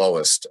at the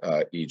lowest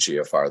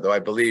eGFR, though I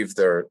believe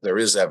there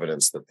is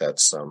evidence that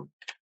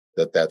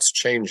that's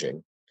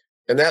changing.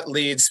 And that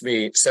leads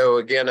me, so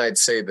again, I'd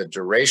say the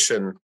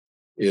duration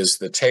is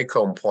the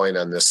take-home point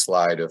on this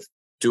slide of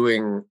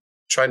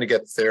trying to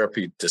get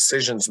therapy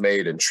decisions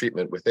made and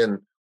treatment within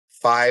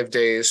 5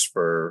 days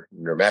for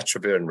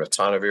nirmatrelvir and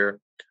ritonavir,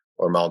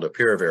 or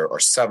molnupiravir, or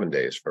 7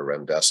 days for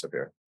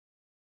remdesivir.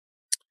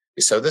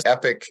 So this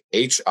EPIC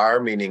HR,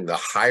 meaning the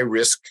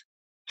high-risk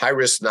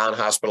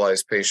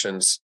non-hospitalized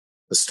patients,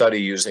 the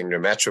study using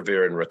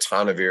nirmatrelvir and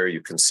ritonavir,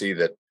 you can see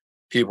that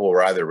people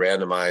were either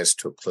randomized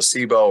to a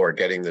placebo or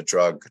getting the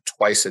drug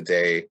twice a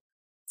day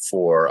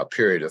for a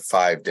period of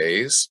 5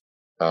 days.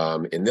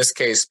 In this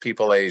case,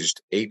 people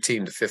aged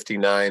 18 to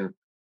 59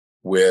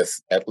 with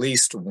at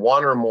least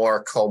one or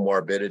more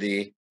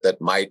comorbidity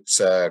that might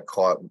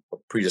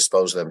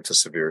predispose them to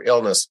severe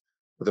illness,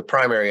 with the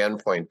primary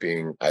endpoint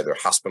being either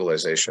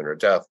hospitalization or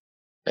death.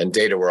 And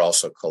data were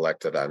also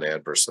collected on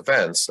adverse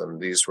events,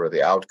 and these were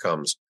the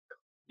outcomes.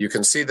 You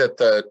can see that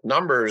the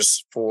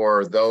numbers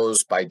for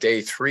those by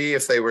day 3,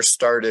 if they were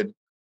started,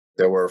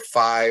 there were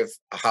 5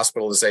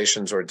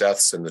 hospitalizations or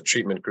deaths in the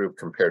treatment group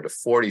compared to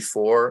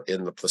 44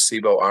 in the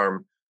placebo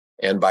arm,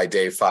 and by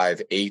day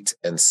 5, 8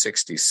 and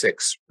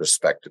 66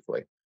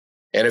 respectively.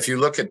 And if you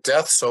look at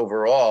deaths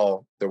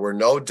overall, there were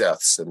no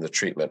deaths in the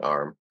treatment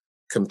arm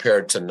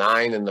compared to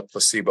 9 in the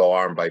placebo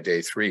arm by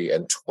day 3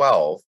 and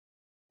 12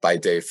 by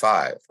day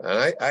 5.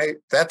 And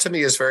that to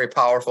me is very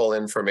powerful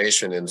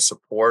information in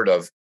support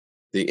of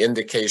the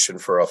indication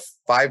for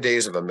 5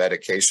 days of a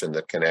medication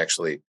that can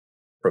actually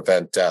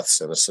prevent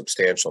deaths in a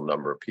substantial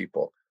number of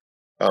people.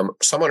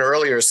 Someone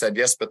earlier said,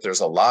 yes, but there's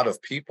a lot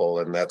of people,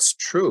 and that's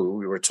true.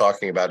 We were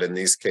talking about in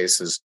these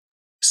cases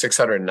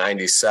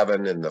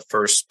 697 in the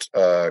first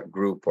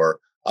group, or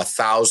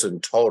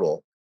 1,000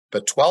 total,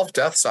 but 12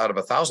 deaths out of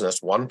 1,000,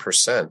 that's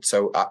 1%.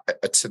 So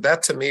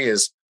that to me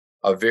is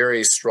a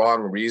very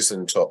strong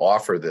reason to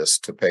offer this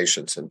to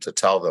patients and to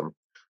tell them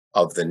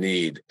of the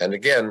need. And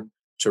again,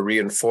 to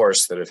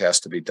reinforce that it has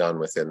to be done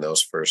within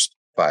those first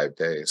 5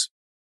 days.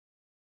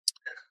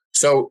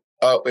 So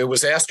it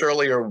was asked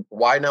earlier,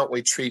 why don't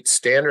we treat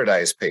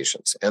standardized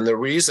patients? And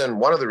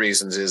one of the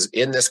reasons is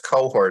in this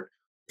cohort,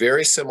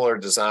 very similar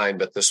design,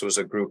 but this was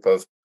a group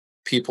of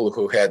people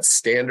who had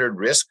standard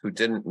risk, who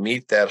didn't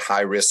meet that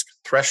high risk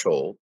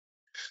threshold,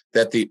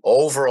 that the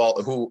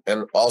overall,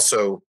 and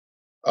also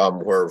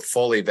were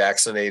fully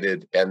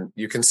vaccinated. And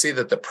you can see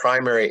that the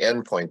primary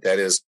endpoint, that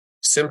is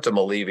symptom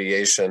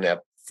alleviation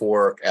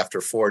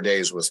after 4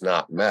 days, was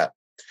not met.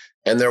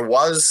 And there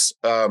was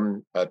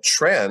a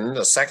trend,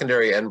 a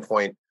secondary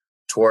endpoint,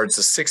 towards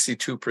a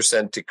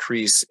 62%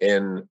 decrease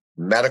in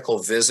medical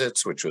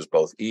visits, which was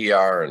both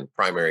ER and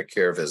primary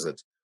care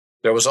visits.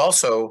 There was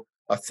also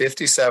a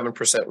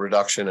 57%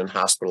 reduction in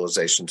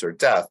hospitalizations or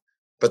death,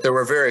 but there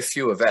were very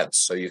few events.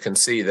 So you can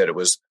see that it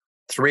was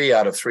 3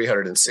 out of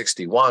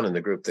 361 in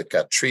the group that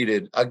got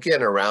treated,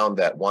 again around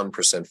that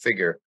 1%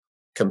 figure,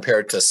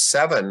 compared to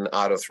 7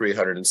 out of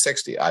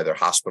 360 either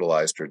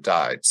hospitalized or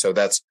died. So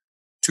that's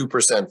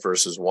 2%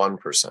 versus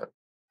 1%.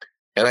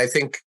 And I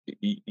think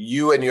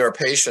you and your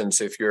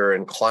patients, if you're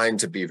inclined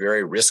to be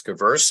very risk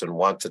averse and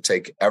want to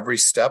take every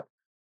step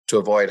to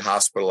avoid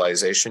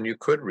hospitalization, you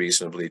could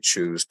reasonably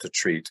choose to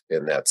treat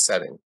in that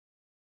setting.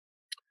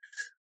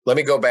 Let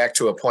me go back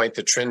to a point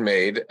that Trin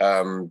made.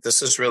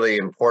 This is really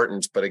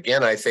important, but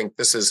again, I think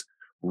this has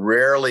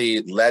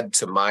rarely led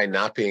to my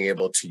not being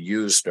able to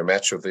use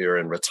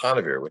nirmatrelvir and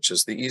ritonavir, which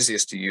is the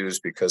easiest to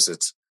use because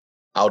it's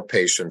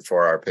outpatient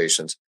for our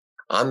patients.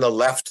 On the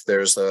left,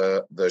 there's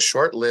the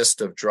short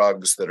list of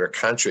drugs that are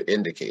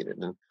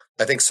contraindicated. And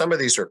I think some of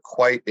these are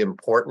quite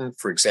important.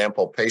 For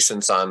example,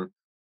 patients on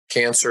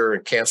cancer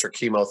and cancer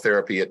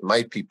chemotherapy, it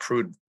might be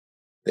prudent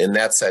in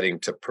that setting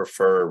to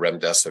prefer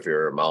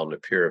remdesivir or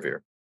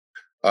molnupiravir.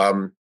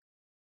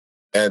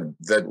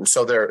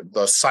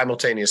 The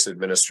simultaneous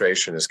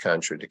administration is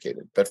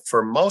contraindicated. But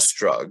for most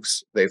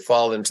drugs, they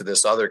fall into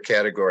this other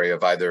category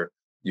of either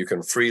you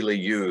can freely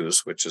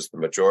use, which is the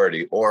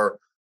majority, or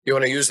you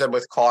want to use them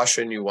with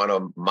caution. You want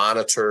to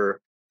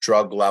monitor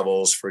drug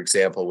levels, for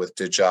example, with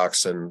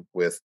digoxin,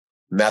 with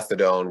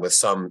methadone, with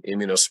some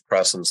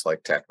immunosuppressants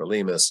like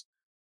tacrolimus.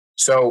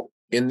 So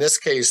in this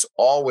case,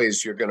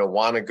 always you're going to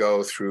want to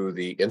go through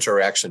the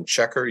interaction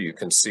checker. You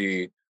can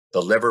see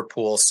the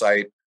Liverpool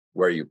site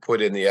where you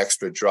put in the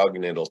extra drug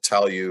and it'll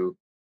tell you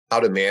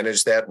how to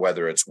manage that,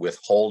 whether it's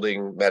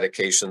withholding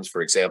medications.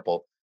 For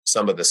example,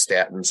 some of the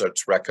statins,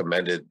 it's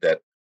recommended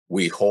that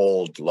we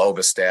hold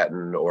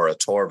lovastatin or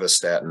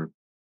atorvastatin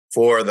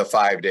for the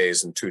 5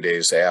 days and 2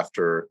 days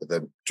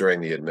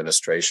during the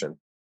administration.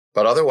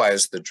 But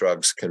otherwise, the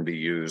drugs can be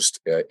used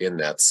in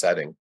that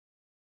setting.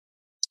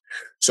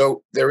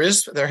 So there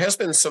has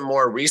been some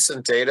more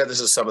recent data.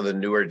 This is some of the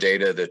newer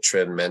data that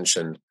Trin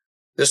mentioned.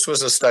 This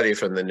was a study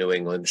from the New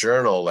England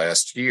Journal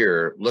last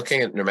year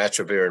looking at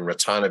nirmatrelvir and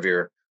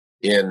ritonavir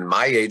in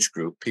my age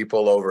group,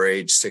 people over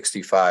age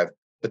 65.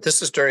 But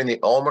this is during the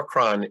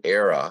Omicron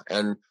era.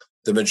 And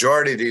the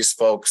majority of these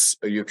folks,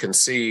 you can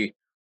see,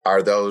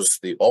 are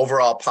the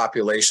overall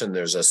population.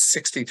 There's a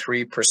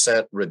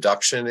 63%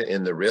 reduction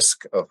in the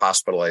risk of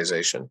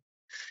hospitalization.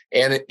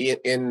 And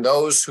in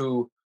those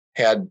who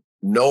had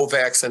no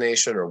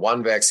vaccination or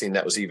one vaccine,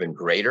 that was even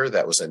greater.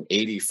 That was an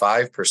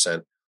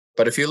 85%.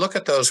 But if you look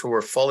at those who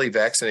were fully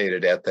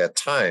vaccinated at that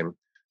time,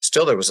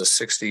 still there was a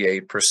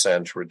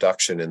 68%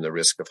 reduction in the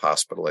risk of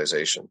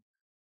hospitalization.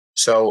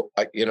 So,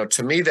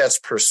 to me, that's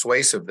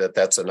persuasive that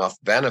that's enough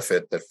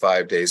benefit that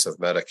 5 days of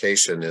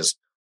medication is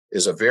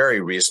a very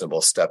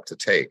reasonable step to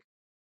take.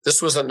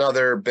 This was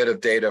another bit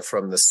of data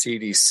from the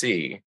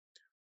CDC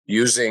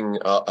using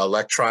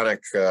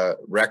electronic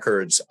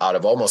records out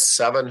of almost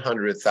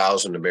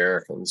 700,000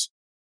 Americans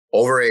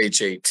over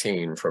age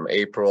 18 from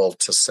April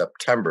to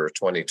September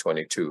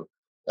 2022.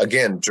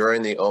 Again,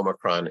 during the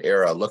Omicron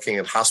era, looking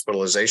at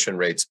hospitalization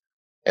rates.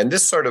 And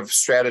this sort of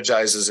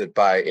strategizes it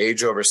by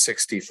age over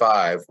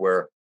 65,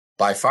 where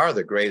by far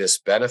the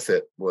greatest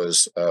benefit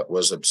was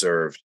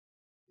observed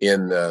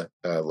in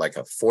like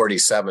a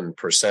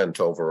 47%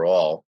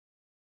 overall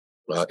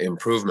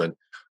improvement.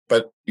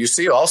 But you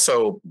see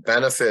also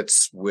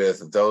benefits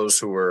with those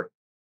who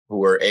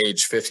were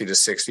age 50 to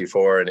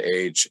 64 and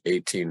age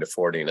 18 to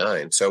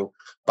 49. So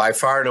by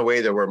far and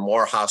away, there were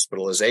more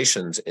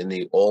hospitalizations in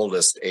the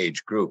oldest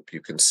age group.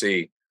 You can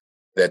see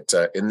that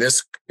in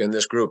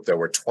this group, there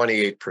were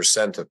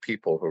 28% of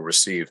people who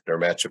received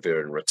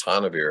nirmatrelvir and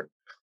ritonavir.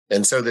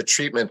 And so the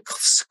treatment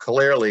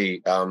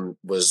clearly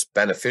was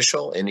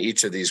beneficial in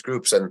each of these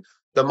groups. And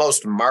the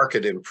most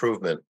marked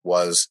improvement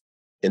was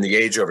in the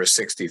age over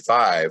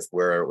 65,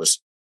 where it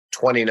was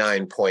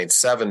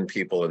 29.7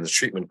 people in the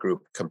treatment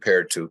group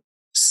compared to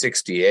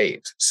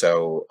 68.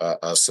 So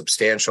a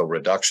substantial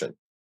reduction.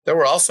 There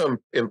were also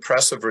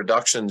impressive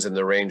reductions in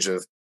the range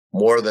of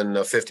more than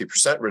a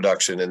 50%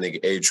 reduction in the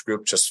age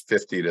group, just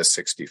 50 to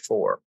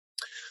 64.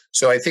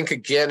 So I think,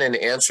 again, in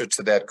answer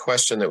to that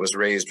question that was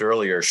raised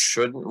earlier,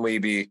 shouldn't we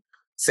be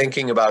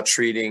thinking about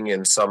treating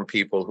in some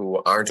people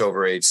who aren't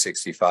over age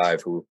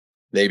 65, who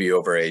may be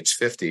over age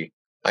 50?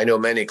 I know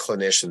many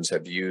clinicians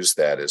have used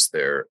that as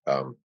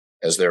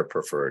their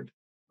preferred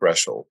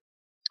threshold.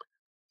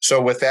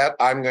 So with that,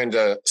 I'm going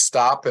to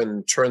stop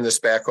and turn this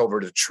back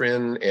over to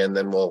Trin, and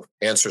then we'll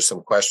answer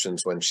some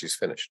questions when she's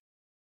finished.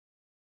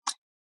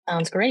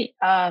 Sounds great.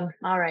 All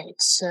right.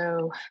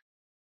 So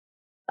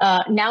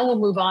now we'll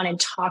move on and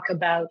talk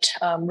about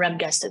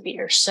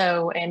remdesivir.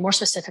 So, and more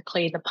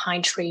specifically, the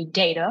Pine Tree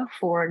data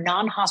for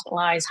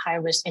non-hospitalized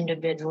high-risk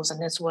individuals. And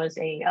this was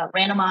a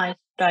randomized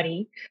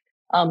study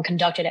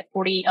conducted at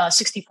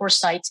 64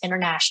 sites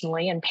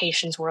internationally, and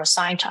patients were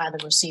assigned to either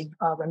receive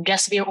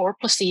remdesivir or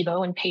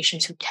placebo in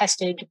patients who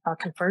tested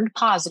confirmed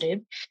positive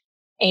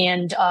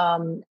and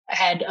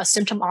had a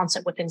symptom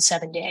onset within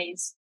 7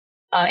 days.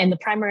 And the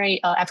primary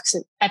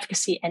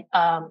efficacy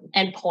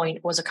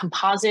endpoint was a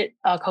composite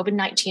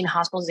COVID-19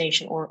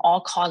 hospitalization or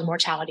all-cause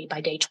mortality by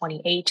day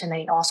 28, and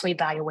they also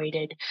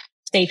evaluated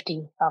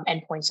safety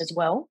endpoints as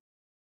well.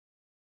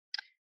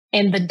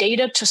 And the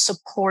data to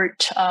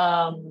support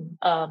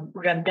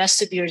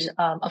remdesivir's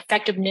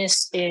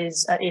effectiveness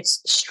is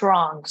it's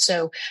strong.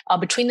 So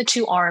between the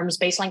two arms,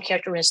 baseline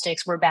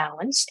characteristics were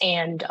balanced,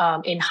 and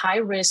in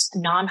high-risk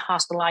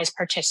non-hospitalized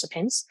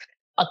participants,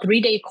 a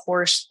 3-day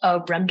course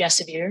of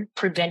remdesivir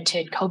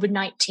prevented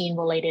COVID-19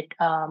 related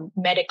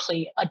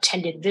medically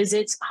attended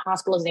visits,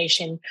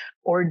 hospitalization,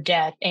 or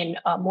death. And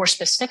more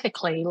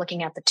specifically,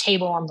 looking at the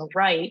table on the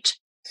right,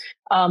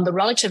 the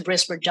relative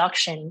risk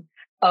reduction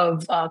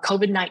of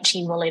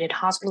COVID-19 related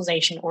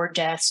hospitalization or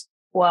deaths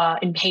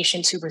in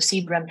patients who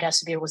received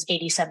remdesivir was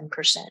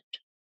 87%.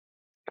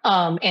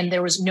 And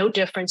there was no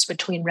difference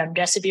between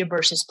remdesivir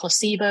versus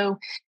placebo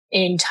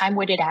in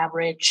time-weighted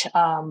average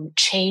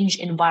change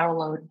in viral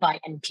load by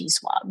NP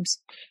swabs.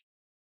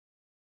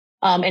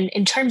 And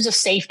in terms of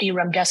safety,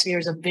 remdesivir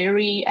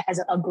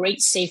has a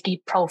great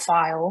safety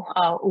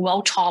profile,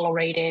 well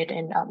tolerated,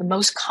 and the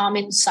most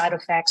common side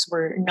effects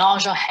were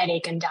nausea,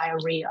 headache, and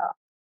diarrhea.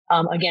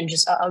 Again,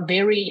 just a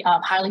very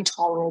highly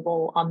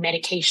tolerable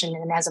medication.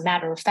 And as a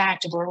matter of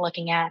fact, if we're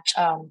looking at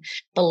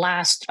the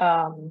last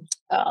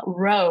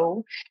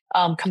row,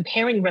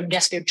 comparing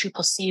remdesivir to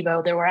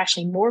placebo, there were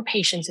actually more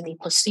patients in the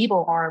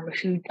placebo arm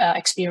who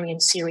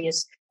experienced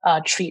serious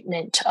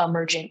treatment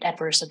emergent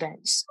adverse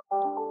events.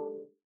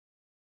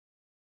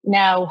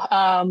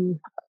 Now,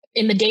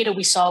 in the data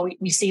we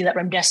see that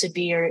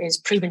remdesivir is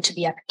proven to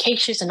be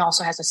efficacious and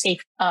also has a safe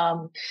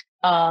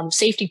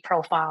safety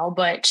profile,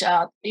 but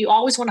you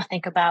always want to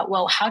think about,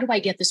 well, how do I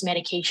get this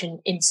medication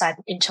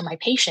into my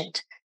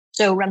patient?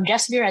 So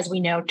remdesivir, as we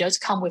know, does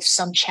come with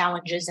some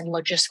challenges and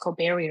logistical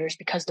barriers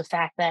because the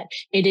fact that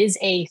it is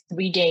a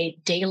 3-day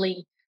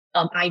daily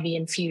IV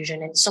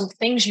infusion. And some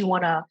things you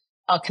want to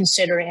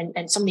consider,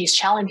 and some of these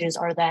challenges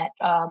are that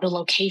the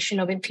location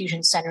of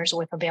infusion centers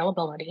with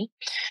availability.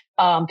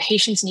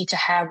 Patients need to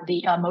have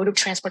the mode of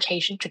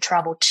transportation to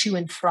travel to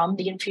and from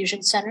the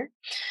infusion center.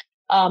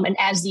 And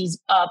as these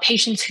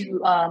patients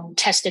who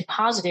tested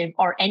positive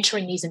are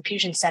entering these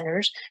infusion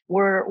centers,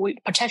 we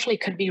potentially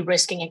could be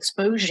risking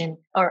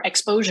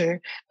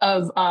exposure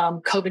of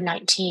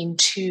COVID-19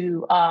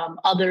 to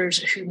others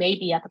who may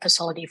be at the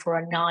facility for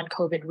a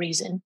non-COVID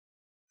reason.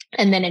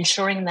 And then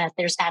ensuring that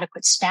there's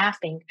adequate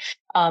staffing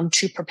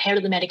to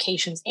prepare the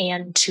medications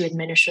and to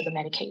administer the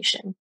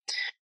medication.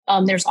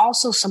 There's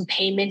also some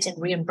payment and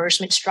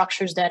reimbursement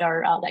structures that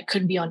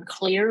could be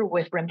unclear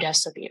with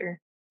remdesivir.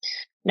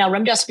 Now,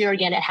 remdesivir,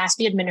 again, it has to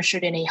be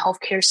administered in a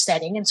healthcare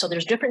setting. And so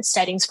there's different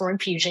settings for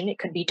infusion. It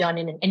could be done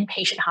in an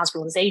inpatient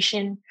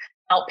hospitalization,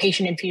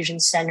 outpatient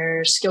infusion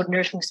center, skilled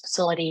nursing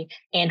facility,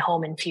 and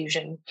home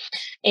infusion.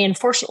 And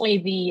fortunately,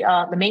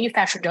 the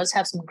manufacturer does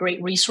have some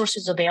great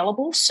resources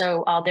available.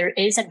 So there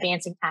is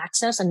advancing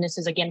access, and this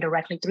is, again,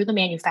 directly through the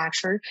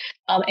manufacturer.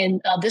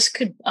 And this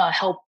could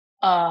help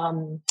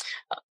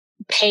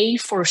pay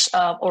for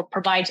or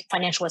provide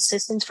financial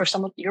assistance for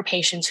some of your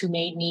patients who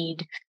may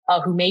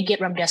get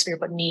remdesivir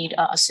but need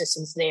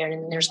assistance there.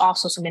 And there's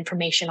also some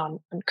information on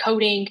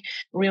coding,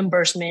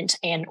 reimbursement,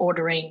 and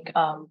ordering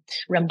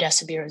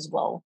remdesivir as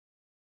well.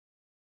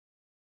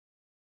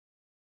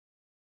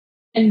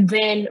 And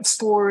then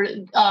for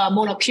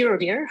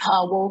molnupiravir,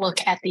 we'll look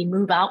at the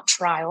Move Out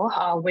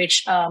trial,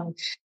 which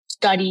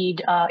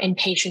studied in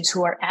patients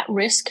who are at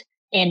risk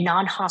and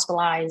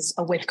non-hospitalized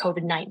with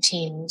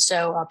COVID-19.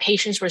 So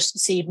patients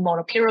received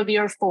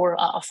molnupiravir for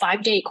a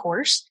 5-day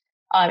course.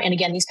 And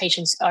again, these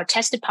patients are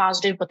tested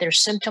positive, but their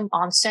symptom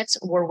onsets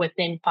were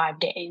within 5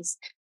 days.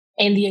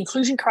 And the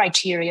inclusion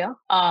criteria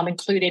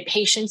included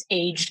patients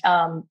aged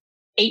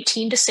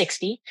 18 to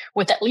 60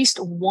 with at least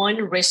one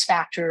risk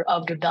factor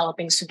of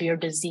developing severe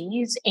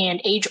disease, and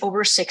age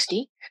over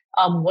 60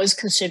 was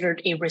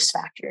considered a risk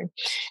factor.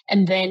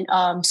 And then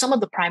some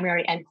of the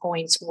primary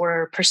endpoints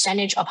were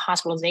percentage of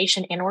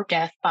hospitalization and or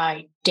death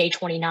by day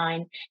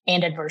 29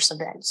 and adverse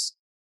events.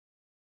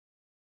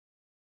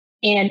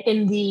 And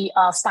in the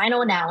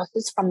final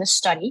analysis from the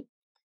study,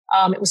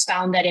 it was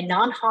found that in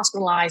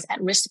non-hospitalized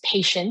at-risk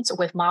patients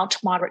with mild to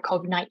moderate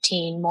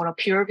COVID-19,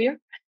 molnupiravir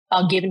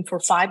given for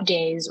 5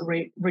 days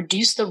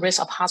reduced the risk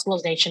of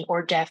hospitalization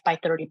or death by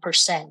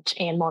 30%.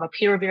 And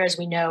molnupiravir, as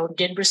we know,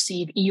 did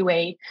receive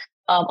EUA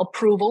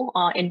approval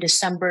in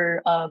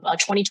December of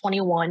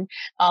 2021,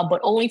 but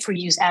only for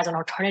use as an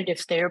alternative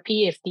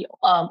therapy if the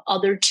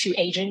other two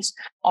agents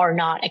are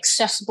not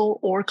accessible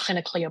or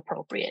clinically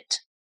appropriate.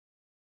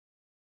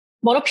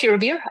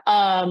 Molnupiravir,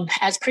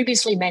 as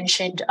previously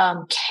mentioned,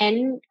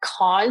 can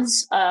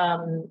cause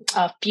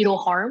fetal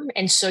harm.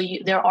 And so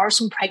there are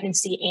some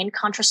pregnancy and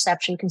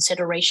contraception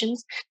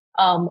considerations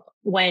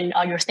when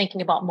you're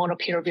thinking about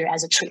molnupiravir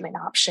as a treatment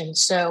option.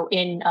 So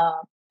in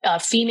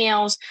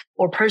females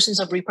or persons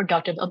of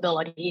reproductive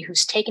ability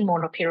who's taken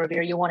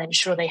molnupiravir, you want to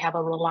ensure they have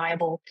a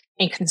reliable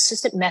and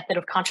consistent method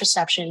of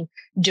contraception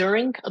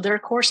during their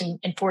course and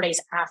 4 days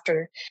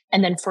after.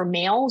 And then for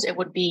males, it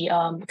would be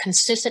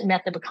consistent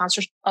method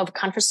of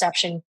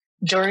contraception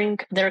during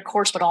their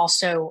course, but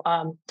also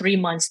 3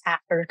 months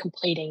after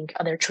completing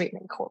their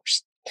treatment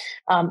course.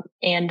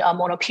 And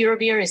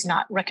molnupiravir is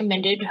not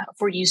recommended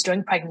for use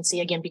during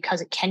pregnancy, again, because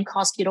it can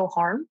cause fetal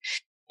harm.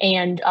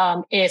 And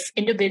if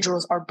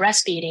individuals are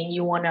breastfeeding,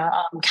 you want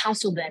to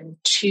counsel them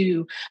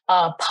to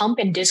pump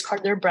and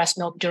discard their breast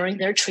milk during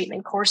their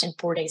treatment course and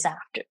 4 days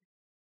after.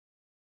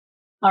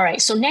 All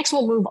right, so next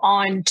we'll move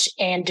on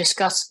and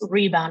discuss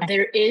rebound.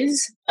 There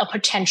is a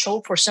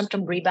potential for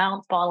symptom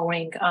rebound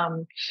following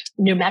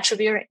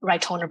nirmatrelvir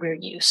ritonavir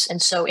use.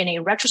 And so in a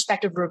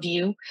retrospective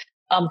review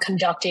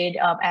conducted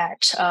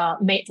at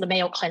the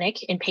Mayo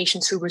Clinic in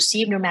patients who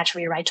received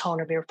nirmatrelvir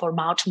ritonavir for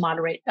mild to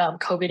moderate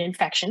COVID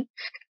infection,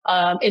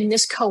 in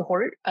this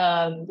cohort,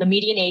 the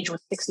median age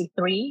was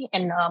 63,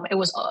 and it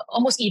was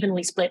almost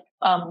evenly split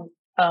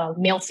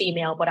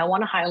male-female. But I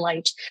want to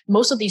highlight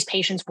most of these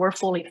patients were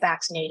fully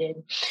vaccinated,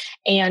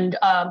 and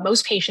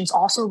most patients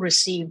also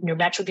received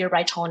nirmatrelvir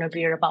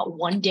ritonavir about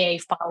 1 day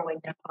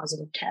following their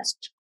positive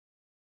test.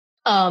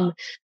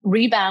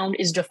 Rebound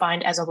is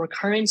defined as a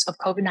recurrence of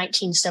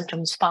COVID-19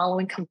 symptoms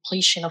following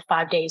completion of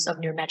 5 days of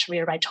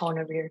nirmatrelvir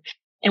ritonavir.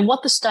 And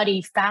what the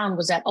study found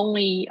was that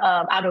only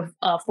out of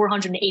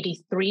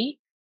 483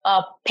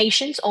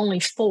 patients, only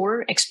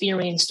 4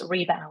 experienced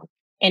rebound.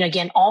 And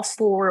again, all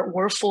 4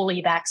 were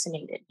fully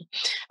vaccinated.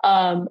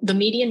 The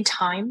median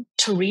time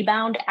to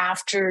rebound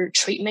after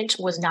treatment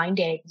was 9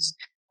 days.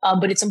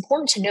 But it's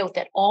important to note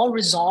that all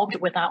resolved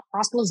without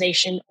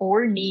hospitalization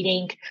or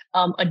needing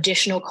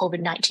additional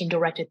COVID-19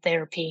 directed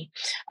therapy.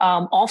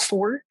 All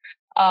 4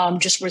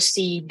 just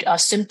received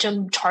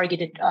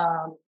symptom-targeted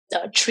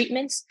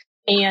treatments.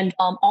 And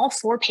all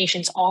 4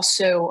 patients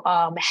also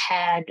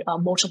had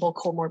multiple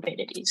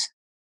comorbidities.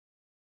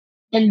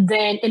 And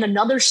then in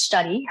another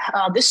study,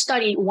 this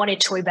study wanted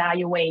to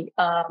evaluate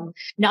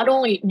not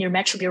only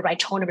nirmatrelvir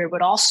ritonavir,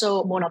 but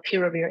also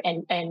molnupiravir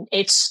and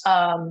its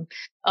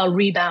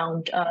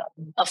rebound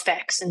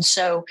effects. And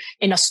so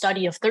in a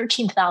study of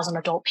 13,000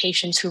 adult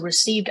patients who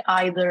received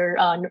either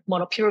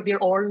molnupiravir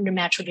or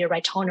nirmatrelvir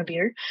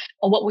ritonavir,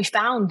 what we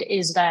found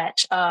is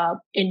that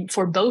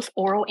for both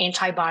oral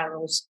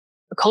antivirals,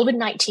 the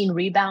COVID-19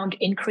 rebound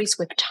increased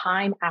with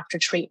time after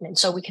treatment.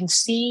 So we can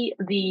see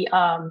the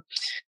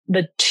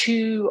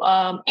two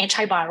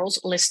antivirals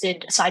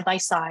listed side by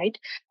side.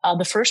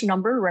 The first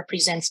number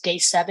represents day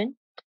 7,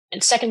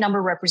 and second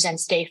number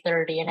represents day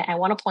 30. And I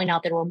want to point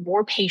out there were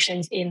more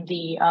patients in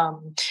the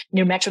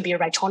nirmatrelvir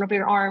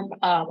ritonavir arm,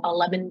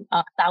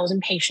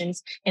 11,000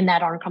 patients in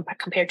that arm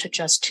compared to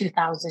just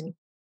 2,000.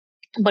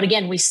 But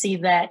again, we see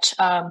that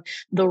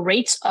the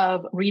rates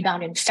of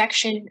rebound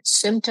infection,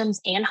 symptoms,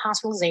 and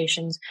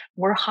hospitalizations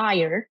were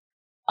higher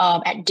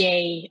at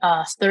day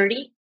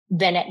 30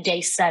 than at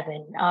day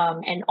 7.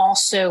 And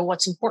also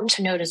what's important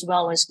to note as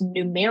well is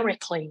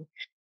numerically,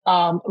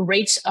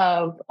 rates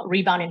of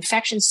rebound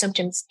infection,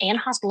 symptoms, and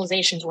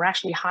hospitalizations were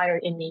actually higher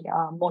in the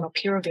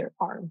molnupiravir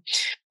arm.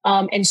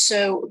 And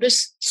so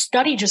this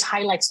study just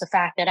highlights the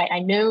fact that I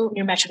know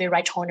nirmatrelvir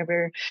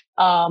ritonavir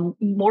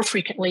more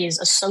frequently is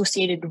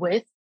associated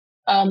with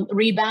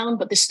rebound,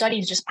 but the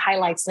study just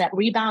highlights that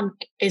rebound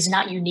is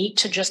not unique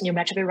to just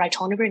nirmatrelvir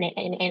ritonavir,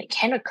 and it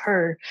can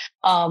occur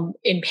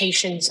in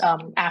patients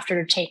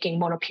after taking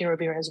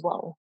molnupiravir as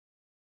well.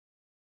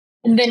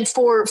 And then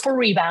for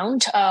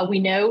rebound, we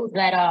know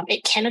that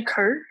it can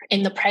occur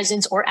in the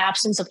presence or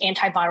absence of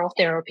antiviral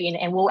therapy,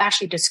 and we'll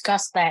actually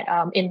discuss that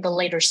in the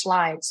later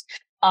slides.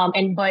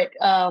 But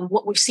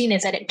what we've seen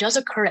is that it does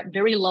occur at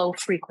very low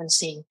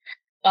frequency.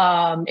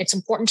 It's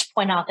important to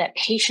point out that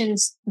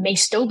patients may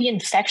still be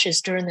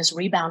infectious during this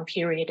rebound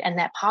period, and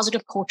that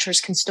positive cultures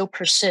can still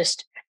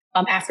persist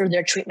after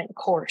their treatment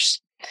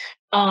course.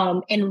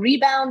 And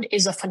rebound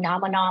is a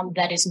phenomenon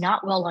that is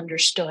not well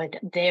understood.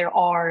 There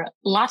are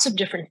lots of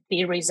different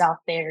theories out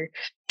there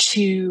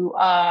to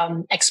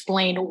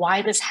explain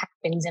why this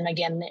happens. And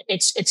again,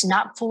 it's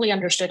not fully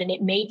understood, and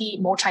it may be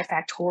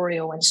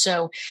multifactorial. And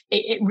so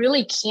it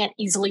really can't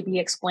easily be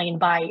explained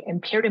by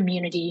impaired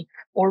immunity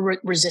or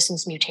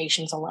resistance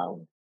mutations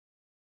alone.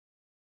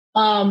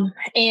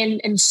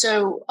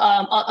 So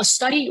a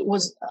study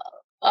was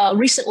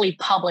recently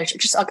published,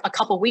 just a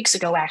couple of weeks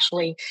ago,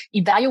 actually,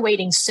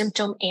 evaluating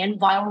symptom and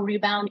viral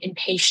rebound in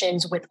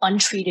patients with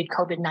untreated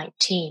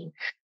COVID-19.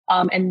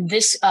 And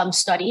this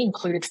study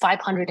included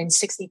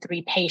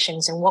 563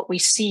 patients. And what we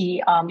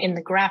see in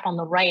the graph on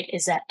the right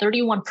is that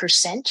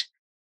 31%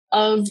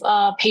 of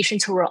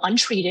patients who were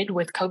untreated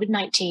with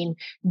COVID-19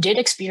 did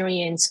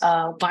experience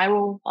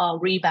viral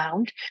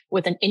rebound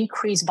with an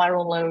increased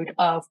viral load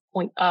of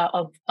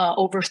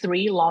over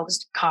 3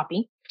 logs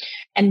copy.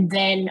 And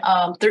then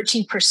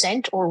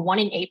 13% or 1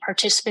 in 8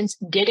 participants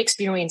did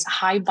experience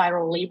high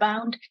viral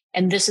rebound.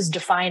 And this is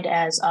defined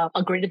as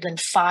a greater than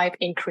 5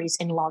 increase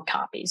in log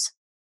copies.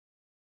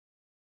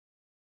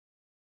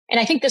 And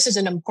I think this is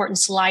an important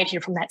slide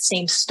here from that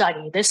same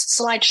study. This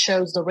slide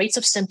shows the rates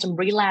of symptom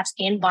relapse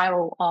and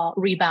viral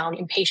rebound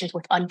in patients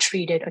with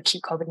untreated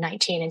acute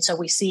COVID-19. And so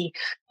we see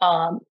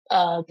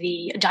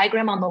the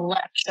diagram on the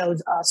left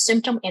shows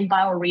symptom and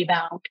viral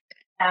rebound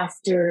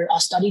after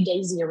study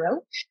day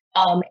 0.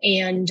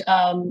 And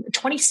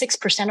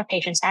 26% of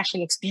patients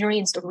actually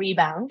experienced a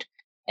rebound,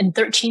 and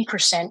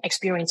 13%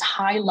 experienced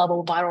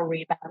high-level viral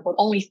rebound, but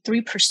only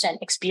 3%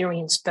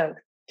 experienced both.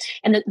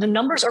 And the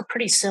numbers are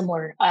pretty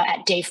similar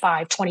at day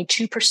 5.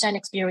 22%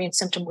 experienced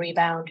symptom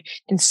rebound,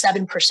 and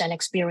 7%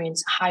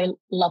 experienced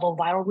high-level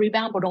viral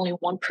rebound, but only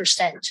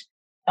 1%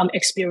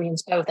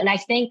 experienced both. And I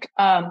think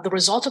the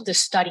results of this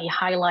study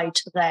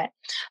highlight that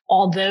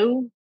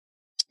although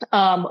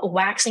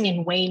waxing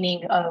and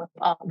waning of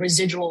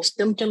residual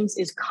symptoms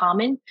is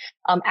common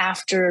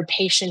after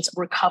patients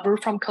recover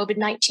from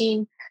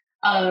COVID-19,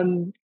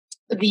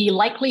 the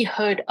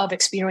likelihood of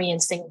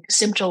experiencing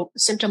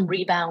symptom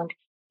rebound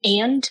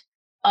and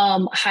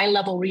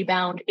high-level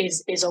rebound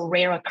is a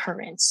rare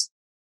occurrence.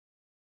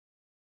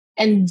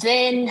 And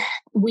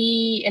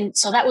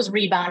so that was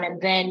rebound.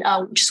 And then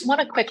just want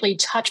to quickly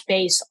touch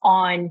base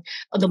on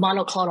the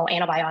monoclonal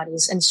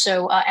antibodies. And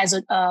so as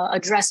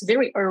addressed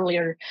very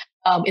earlier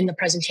in the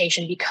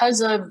presentation,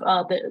 because of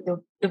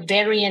the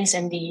variants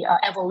and the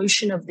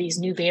evolution of these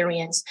new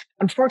variants,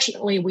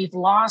 unfortunately, we've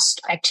lost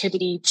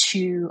activity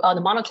to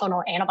the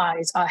monoclonal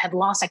antibodies have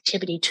lost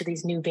activity to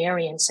these new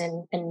variants.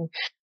 And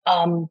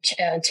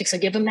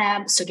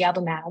tixagevimab,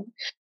 sugevimab,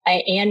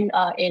 and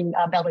in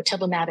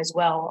belretibimab as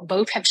well,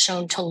 both have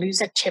shown to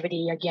lose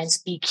activity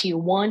against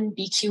BQ1,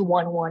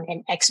 BQ11,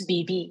 and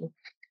XBB.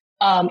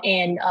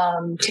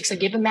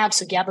 Tixagevimab,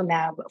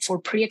 sugevimab for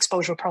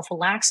pre-exposure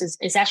prophylaxis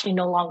is actually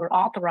no longer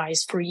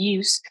authorized for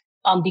use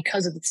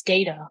because of its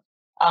data.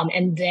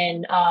 And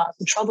then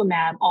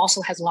sotrovimab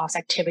also has lost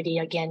activity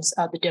against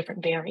the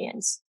different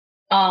variants.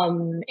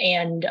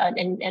 And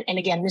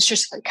again, this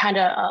just kind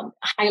of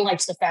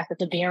highlights the fact that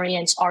the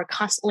variants are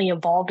constantly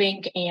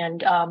evolving,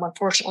 and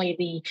unfortunately,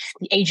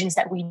 the agents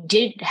that we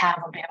did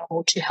have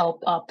available to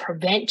help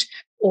prevent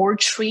or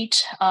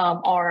treat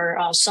some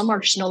are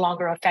just no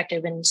longer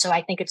effective. And so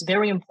I think it's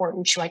very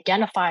important to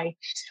identify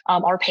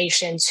our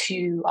patients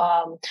who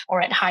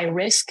are at high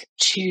risk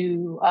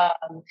to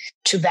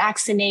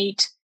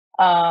vaccinate,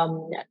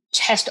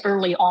 test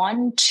early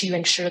on to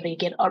ensure they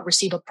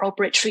receive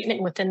appropriate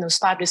treatment within those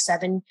 5 to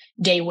 7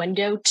 day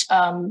window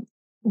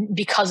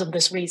because of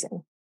this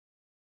reason.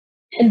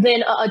 And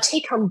then a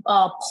take-home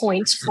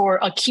points for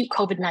acute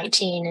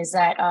COVID-19 is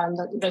that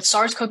the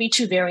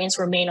SARS-CoV-2 variants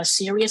remain a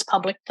serious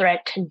public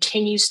threat,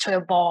 continues to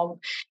evolve,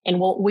 and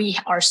what we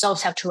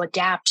ourselves have to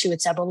adapt to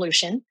its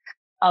evolution.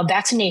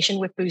 Vaccination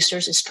with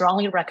boosters is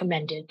strongly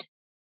recommended.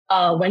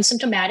 When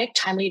symptomatic,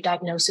 timely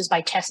diagnosis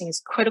by testing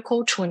is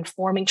critical to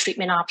informing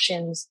treatment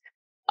options.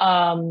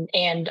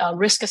 And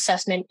risk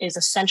assessment is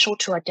essential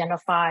to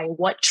identify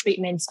what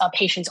treatments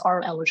patients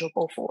are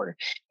eligible for.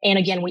 And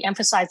again, we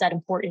emphasize that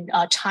important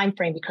time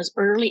frame because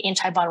early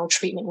antiviral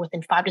treatment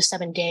within 5 to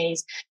 7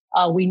 days,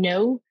 we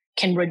know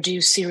can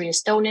reduce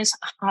serious illness,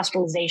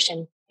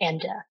 hospitalization,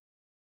 and death.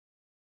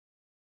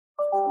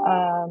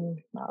 All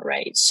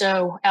right.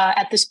 So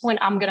at this point,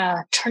 I'm going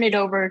to turn it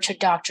over to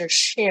Dr.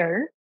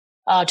 Scher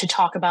to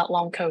talk about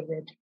long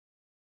COVID.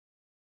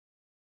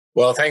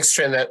 Well, thanks,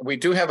 Trin. We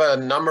do have a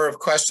number of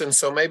questions,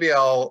 so maybe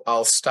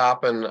I'll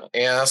stop and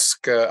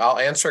ask. I'll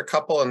answer a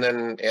couple and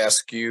then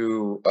ask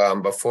you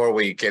before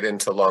we get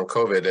into long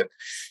COVID.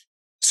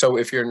 So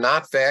if you're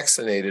not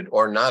vaccinated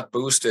or not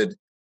boosted,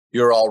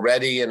 you're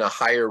already in a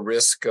higher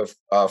risk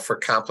for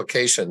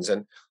complications.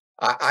 And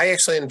I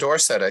actually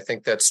endorse that. I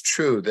think that's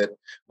true, that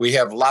we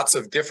have lots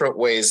of different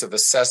ways of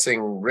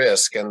assessing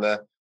risk. And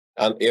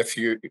if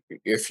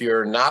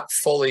you're not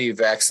fully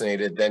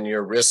vaccinated, then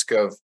your risk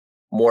of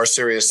more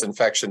serious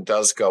infection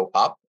does go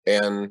up.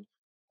 And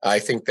I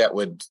think that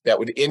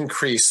would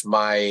increase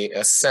my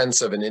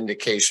sense of an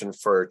indication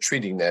for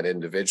treating that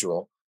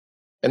individual.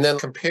 And then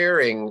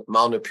comparing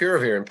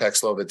molnupiravir and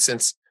Paxlovid,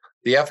 since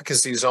the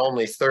efficacy is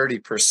only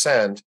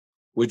 30%,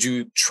 would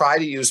you try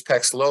to use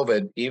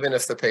Paxlovid even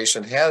if the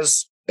patient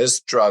has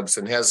drugs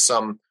and has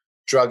some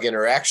drug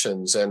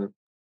interactions? And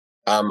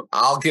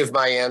I'll give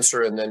my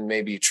answer, and then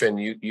maybe Trin,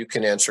 you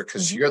can answer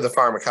because you're the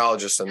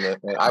pharmacologist, and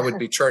I would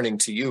be turning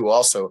to you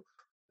also.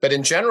 But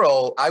in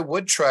general, I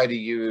would try to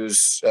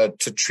use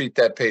to treat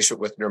that patient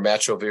with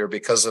nirmatrelvir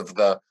because of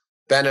the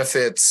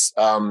benefits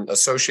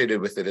associated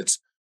with it. It's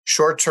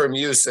short-term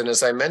use, and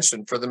as I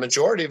mentioned, for the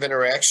majority of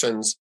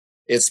interactions,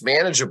 it's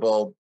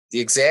manageable. The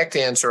exact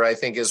answer, I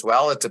think, is,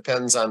 well, it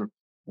depends on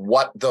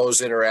what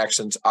those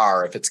interactions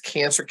are. If it's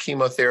cancer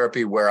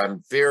chemotherapy, where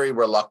I'm very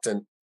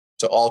reluctant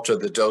to alter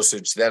the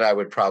dosage, then I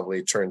would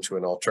probably turn to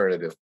an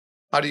alternative.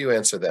 How do you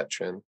answer that,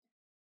 Trin?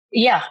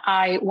 Yeah,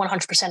 I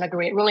 100%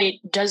 agree. It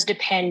really does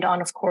depend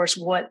on, of course,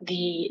 what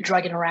the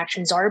drug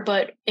interactions are.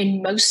 But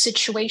in most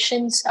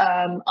situations,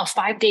 a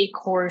 5-day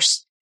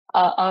course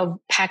of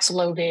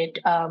Paxlovid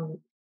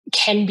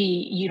can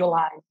be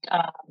utilized.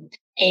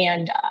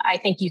 And I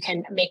think you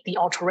can make the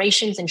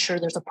alterations, ensure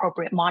there's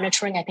appropriate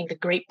monitoring. I think the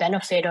great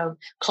benefit of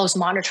close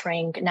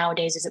monitoring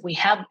nowadays is that we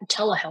have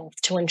telehealth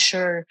to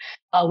ensure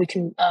we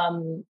can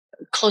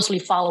closely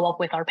follow up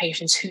with our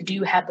patients who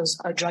do have those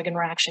drug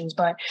interactions.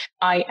 But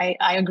I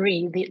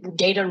agree. The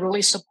data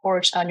really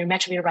supports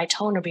nirmatrelvir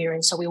ritonavir.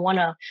 And so we want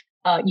to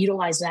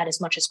utilize that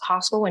as much as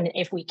possible. And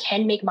if we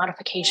can make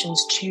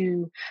modifications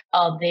to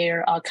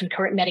their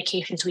concurrent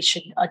medications, we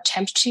should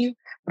attempt to.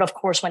 But of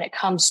course, when it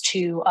comes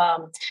to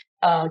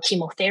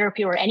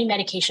chemotherapy or any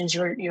medications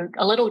you're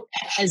a little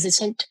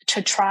hesitant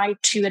to try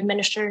to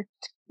administer,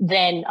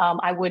 then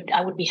I would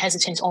be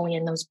hesitant only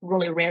in those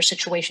really rare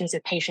situations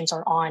if patients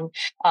are on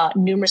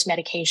numerous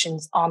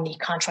medications on the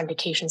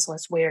contraindications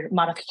list where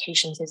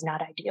modifications is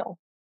not ideal.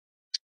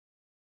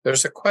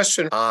 There's a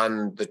question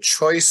on the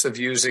choice of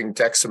using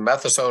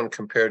dexamethasone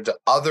compared to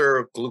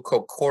other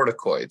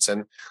glucocorticoids.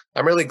 And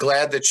I'm really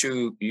glad that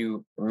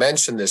you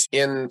mentioned this.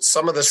 In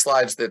some of the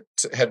slides that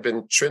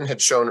Trin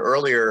had shown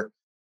earlier,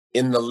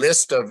 in the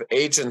list of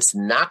agents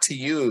not to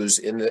use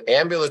in the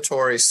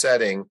ambulatory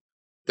setting,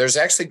 there's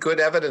actually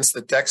good evidence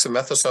that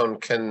dexamethasone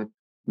can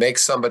make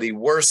somebody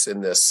worse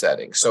in this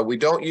setting. So we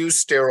don't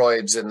use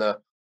steroids in the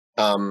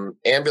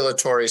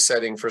ambulatory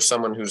setting for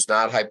someone who's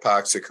not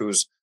hypoxic,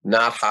 who's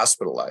not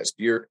hospitalized.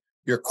 You're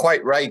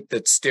quite right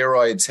that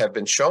steroids have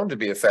been shown to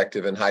be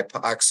effective in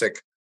hypoxic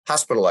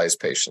hospitalized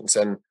patients.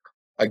 And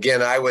again,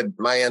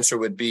 my answer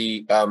would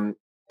be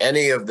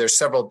there's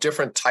several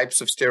different types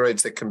of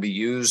steroids that can be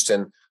used,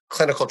 and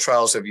clinical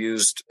trials have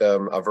used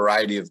a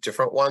variety of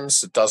different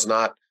ones. It does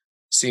not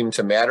seem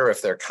to matter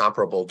if they're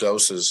comparable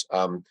doses,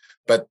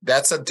 but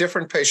that's a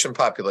different patient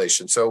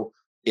population. So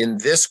in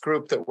this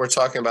group that we're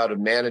talking about of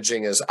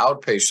managing as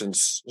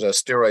outpatients,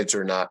 steroids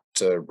are not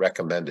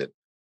recommended.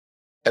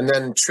 And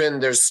then, Trin,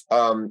 there's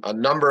a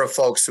number of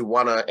folks who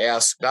want to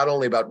ask not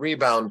only about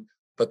rebound,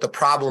 but the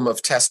problem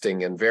of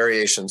testing and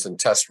variations in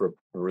test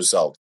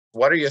result.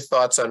 what are your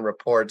thoughts on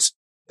reports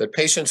that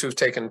patients who've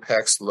taken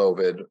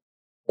Paxlovid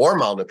or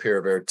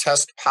molnupiravir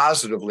test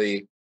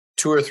positively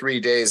 2 or 3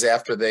 days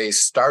after they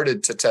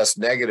started to test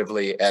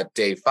negatively at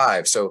day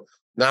 5? So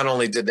not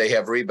only did they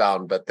have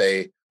rebound,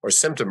 or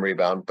symptom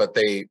rebound, but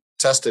they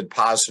tested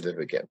positive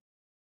again.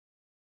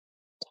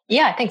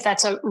 Yeah, I think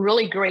that's a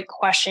really great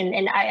question.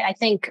 And I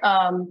think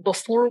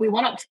before we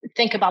want to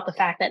think about the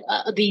fact that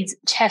these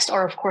tests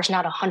are, of course,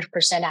 not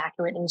 100%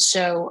 accurate. And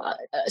so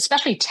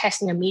especially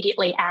testing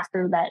immediately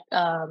after that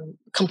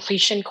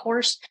completion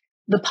course,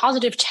 the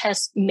positive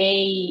test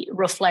may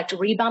reflect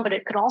rebound, but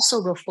it could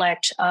also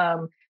reflect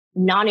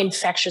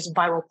non-infectious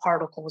viral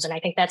particles. And I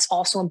think that's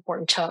also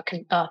important to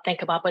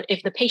think about. But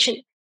if the patient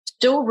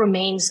still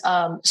remains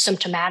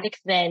symptomatic,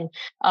 then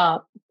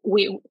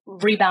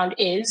rebound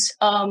is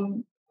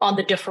on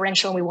the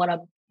differential, and we want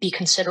to be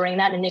considering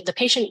that. And if the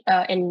patient,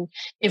 and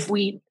if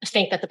we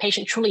think that the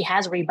patient truly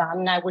has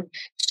rebound, and I would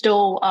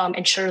still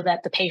ensure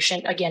that the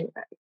patient, again,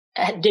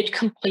 did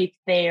complete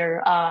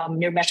their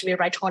nirmatrelvir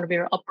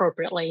ritonavir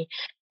appropriately,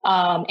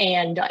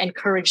 and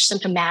encourage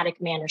symptomatic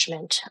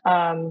management.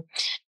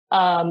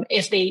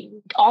 If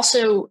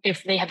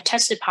they have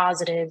tested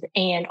positive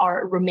and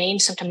remain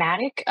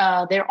symptomatic,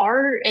 there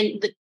are,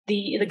 and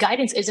the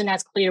guidance isn't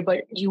as clear,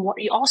 but you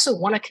also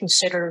want to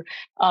consider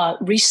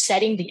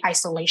resetting the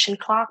isolation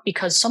clock,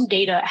 because some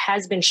data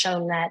has been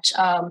shown that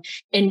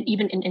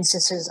even in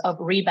instances of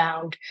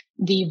rebound,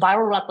 the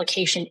viral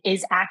replication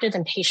is active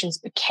and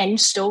patients can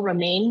still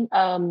remain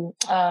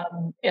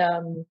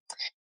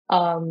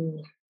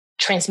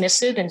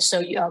transmissive. And so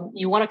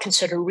you want to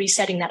consider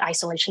resetting that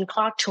isolation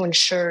clock to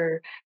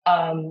ensure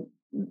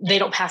they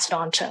don't pass it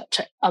on to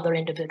other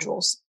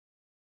individuals.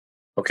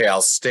 Okay,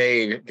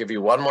 give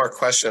you one more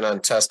question on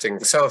testing.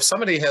 So if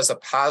somebody has a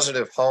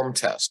positive home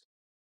test,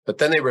 but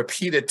then they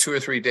repeat it 2 or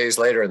 3 days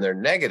later and they're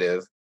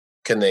negative,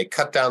 can they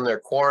cut down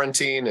their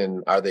quarantine,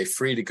 and are they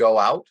free to go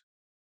out?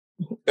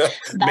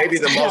 Maybe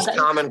the most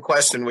common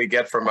question we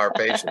get from our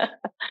patients.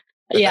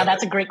 Yeah,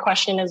 that's a great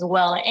question as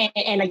well.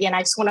 And again,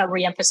 I just want to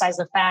reemphasize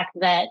the fact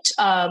that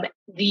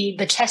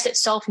the test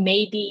itself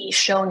may be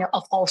showing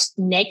a false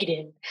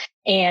negative,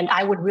 and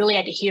I would really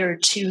adhere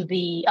to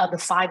the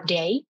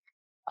 5-day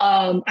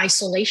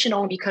isolation,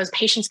 only because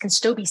patients can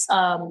still be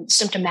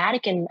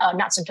symptomatic and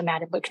not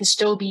symptomatic, but can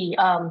still be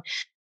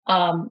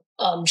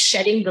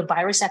shedding the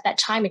virus at that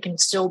time. It can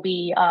still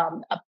be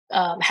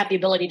have the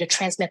ability to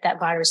transmit that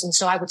virus. And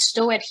so I would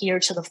still adhere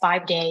to the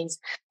 5 days.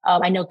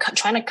 I know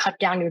trying to cut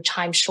down your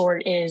time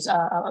short is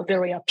a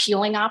very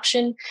appealing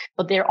option,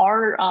 but there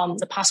are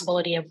the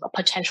possibility of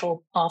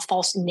potential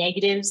false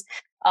negatives,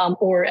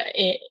 or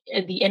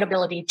the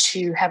inability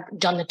to have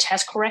done the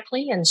test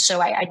correctly. And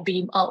so I'd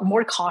be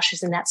more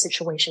cautious in that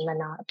situation than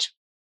not.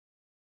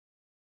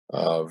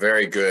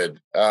 Very good.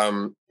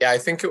 Yeah, I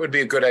think it would be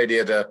a good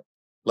idea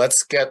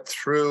let's get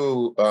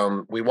through.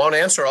 We won't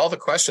answer all the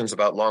questions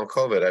about long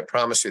COVID, I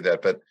promise you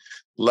that, but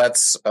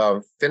let's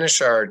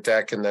finish our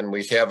deck, and then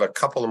we have a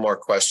couple of more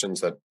questions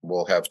that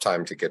we'll have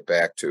time to get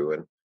back to.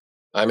 And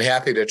I'm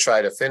happy to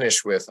try to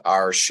finish with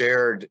our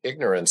shared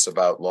ignorance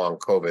about long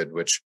COVID,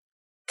 which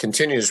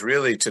continues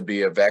really to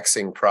be a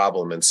vexing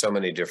problem in so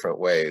many different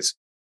ways.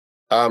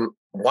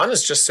 One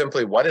is just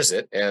simply, what is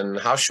it and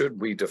how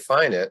should we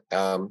define it?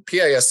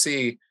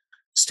 PISC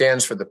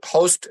stands for the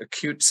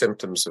post-acute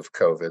symptoms of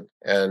COVID,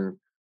 and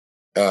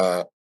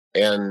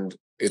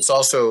it's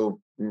also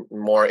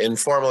more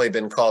informally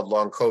been called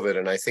long COVID,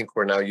 and I think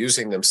we're now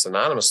using them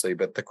synonymously.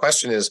 But the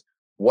question is,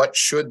 what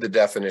should the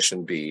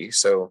definition be?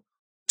 So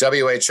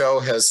WHO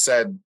has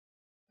said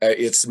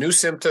it's new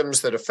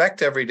symptoms that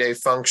affect everyday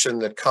function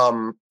that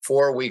come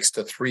 4 weeks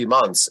to 3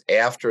 months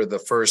after the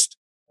first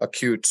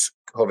acute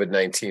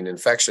COVID-19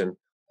 infection,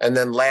 and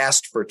then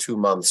last for 2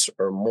 months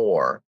or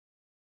more.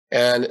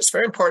 And it's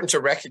very important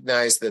to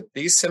recognize that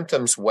these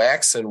symptoms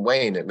wax and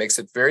wane. It makes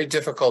it very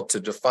difficult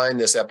to define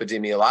this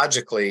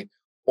epidemiologically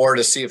or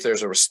to see if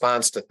there's a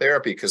response to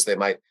therapy, because they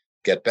might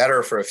get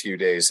better for a few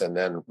days and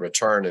then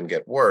return and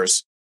get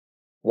worse.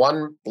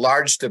 One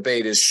large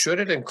debate is, should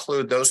it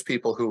include those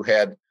people who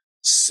had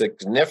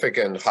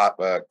significant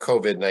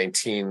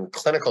COVID-19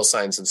 clinical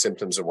signs and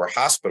symptoms and were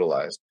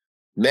hospitalized?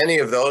 Many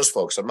of those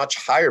folks, a much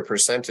higher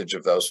percentage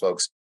of those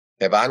folks,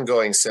 have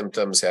ongoing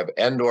symptoms, have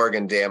end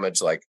organ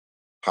damage like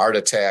heart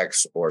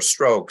attacks or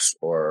strokes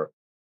or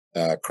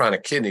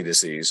chronic kidney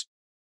disease.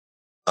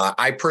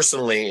 I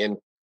personally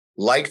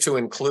like to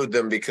include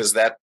them because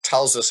that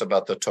tells us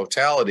about the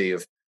totality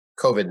of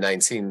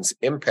COVID-19's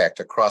impact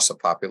across a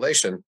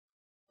population.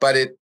 But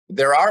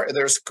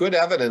there's good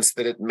evidence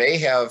that it may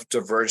have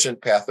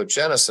divergent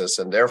pathogenesis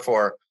and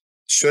therefore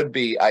should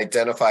be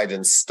identified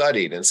and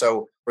studied. And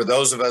so for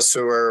those of us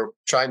who are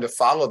trying to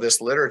follow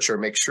this literature,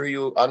 make sure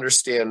you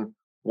understand,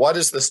 what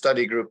is the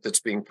study group that's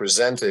being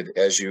presented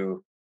as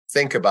you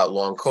think about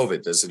long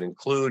COVID? Does it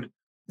include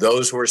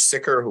those who are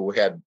sicker, who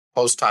had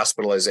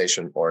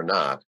post-hospitalization or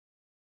not?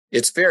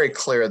 It's very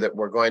clear that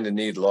we're going to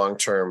need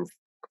long-term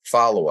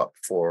follow-up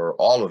for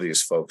all of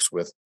these folks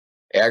with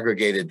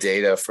aggregated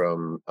data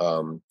from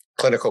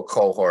clinical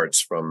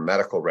cohorts, from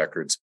medical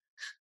records.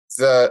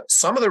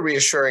 Some of the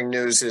reassuring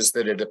news is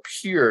that it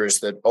appears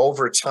that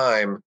over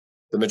time,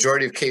 the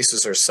majority of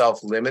cases are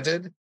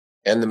self-limited,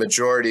 and the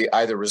majority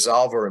either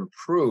resolve or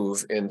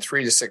improve in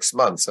 3 to 6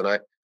 months. And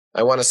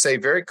I want to say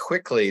very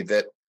quickly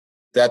that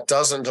that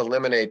doesn't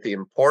eliminate the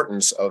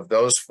importance of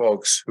those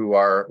folks who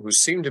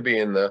seem to be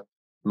in the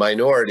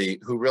minority,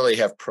 who really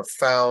have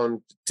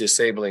profound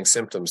disabling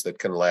symptoms that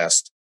can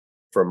last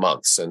for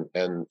months.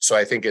 And so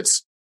I think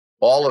it's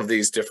all of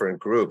these different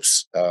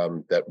groups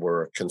that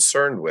we're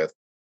concerned with.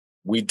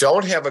 We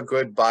don't have a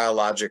good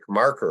biologic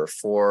marker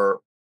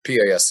for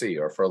PASC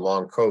or for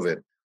long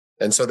COVID.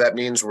 And so that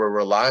means we're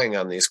relying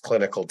on these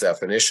clinical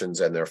definitions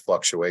and their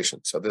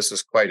fluctuations. So this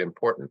is quite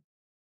important.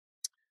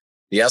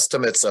 The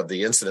estimates of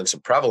the incidence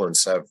and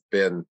prevalence have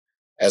been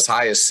as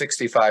high as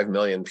 65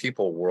 million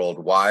people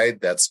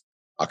worldwide. That's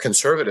a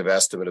conservative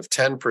estimate of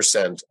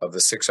 10% of the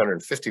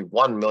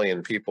 651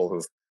 million people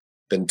who've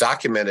been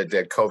documented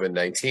dead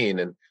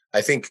COVID-19. And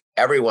I think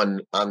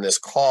everyone on this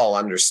call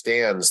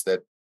understands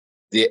that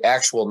the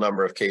actual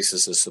number of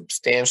cases is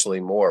substantially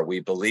more. We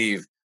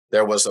believe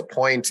there was a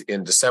point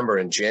in December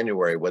and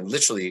January when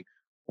literally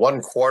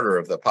 1/4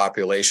 of the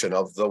population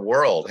of the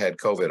world had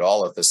COVID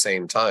all at the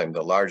same time,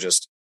 the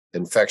largest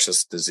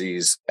infectious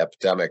disease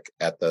epidemic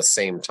at the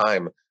same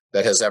time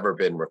that has ever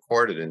been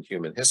recorded in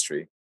human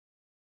history.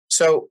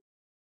 So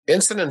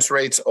incidence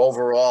rates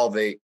overall,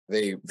 they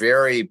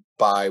vary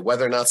by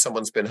whether or not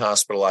someone's been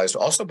hospitalized,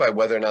 also by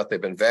whether or not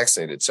they've been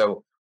vaccinated.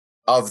 So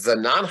of the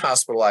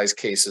non-hospitalized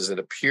cases, it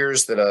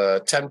appears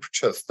that 10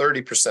 to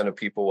 30% of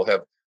people will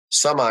have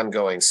some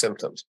ongoing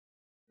symptoms,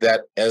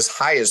 that as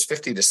high as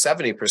 50 to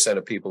 70%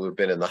 of people who've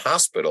been in the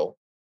hospital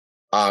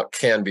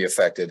can be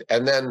affected.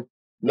 And then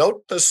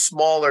note the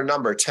smaller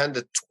number, 10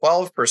 to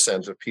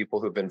 12% of people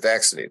who've been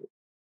vaccinated.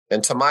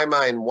 And to my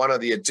mind, one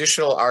of the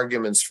additional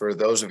arguments for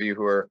those of you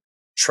who are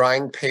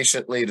trying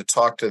patiently to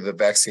talk to the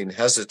vaccine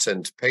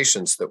hesitant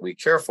patients that we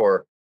care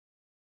for,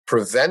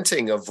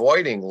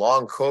 avoiding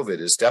long COVID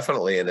is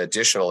definitely an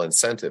additional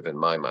incentive in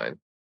my mind.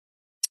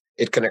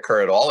 It can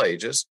occur at all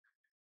ages,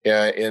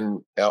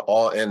 in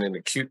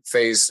acute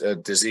phase,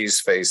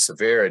 disease phase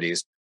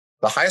severities.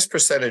 The highest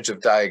percentage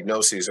of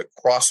diagnoses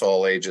across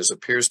all ages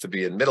appears to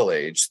be in middle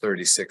age,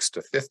 36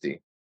 to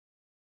 50.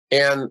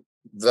 And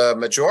the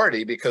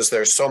majority, because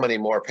there's so many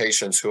more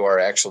patients who are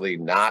actually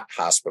not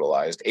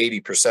hospitalized,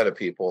 80% of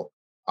people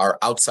are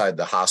outside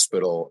the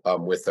hospital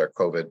with their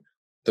COVID.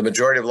 The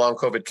majority of long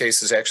COVID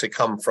cases actually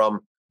come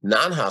from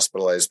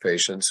non-hospitalized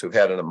patients who've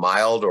had a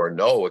mild or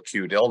no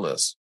acute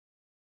illness.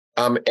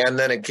 And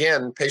then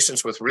again,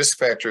 patients with risk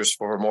factors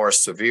for more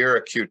severe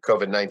acute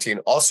COVID-19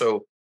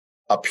 also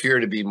appear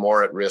to be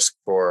more at risk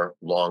for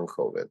long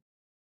COVID.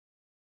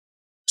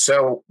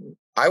 So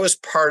I was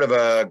part of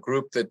a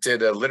group that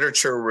did a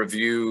literature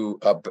review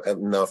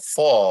in the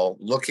fall,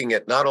 looking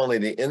at not only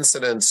the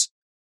incidence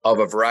of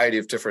a variety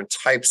of different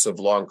types of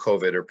long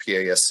COVID or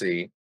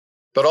PASC,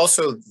 but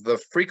also the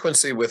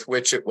frequency with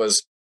which it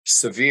was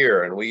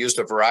severe. And we used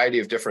a variety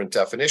of different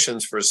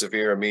definitions for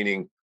severe,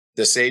 meaning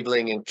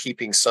disabling and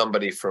keeping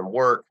somebody from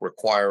work,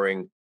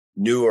 requiring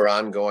new or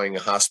ongoing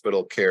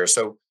hospital care.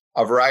 So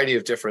a variety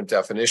of different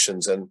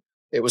definitions. And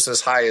it was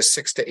as high as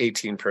 6 to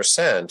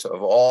 18%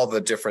 of all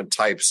the different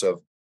types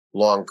of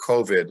long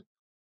COVID.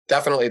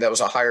 Definitely, that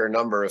was a higher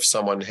number if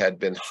someone had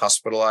been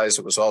hospitalized.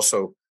 It was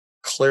also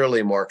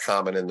clearly more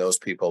common in those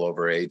people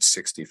over age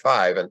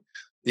 65. And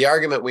the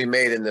argument we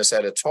made in this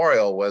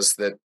editorial was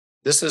that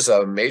this is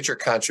a major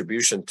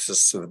contribution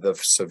to the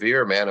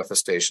severe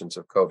manifestations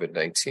of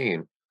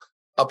COVID-19.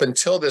 Up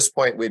until this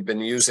point, we'd been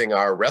using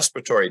our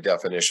respiratory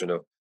definition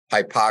of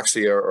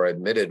hypoxia or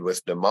admitted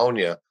with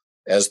pneumonia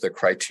as the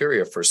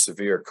criteria for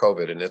severe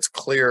COVID. And it's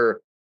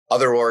clear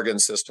other organ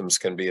systems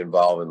can be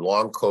involved, and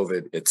long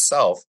COVID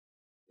itself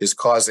is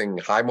causing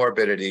high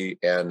morbidity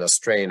and a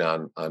strain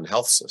on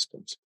health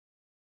systems.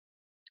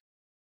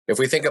 If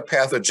we think of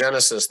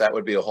pathogenesis, that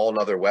would be a whole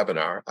nother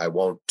webinar. I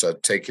won't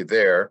take you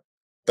there,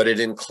 but it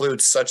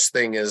includes such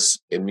thing as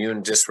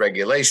immune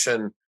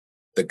dysregulation,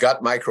 the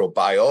gut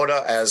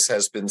microbiota, as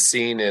has been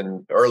seen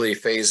in early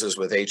phases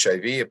with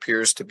HIV,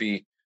 appears to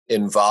be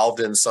involved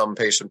in some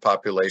patient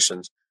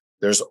populations.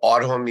 There's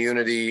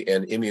autoimmunity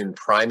and immune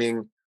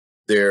priming.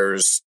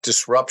 There's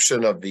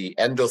disruption of the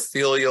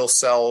endothelial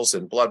cells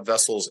and blood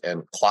vessels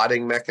and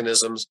clotting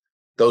mechanisms.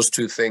 Those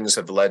two things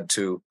have led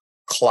to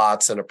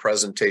clots and a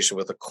presentation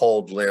with a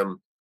cold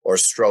limb or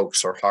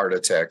strokes or heart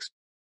attacks.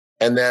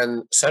 And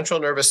then central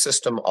nervous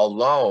system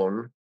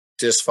alone,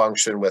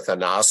 dysfunction with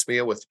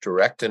anosmia, with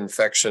direct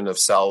infection of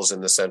cells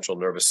in the central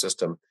nervous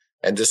system,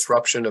 and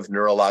disruption of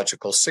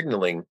neurological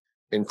signaling,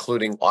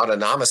 including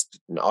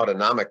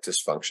autonomic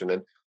dysfunction.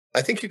 And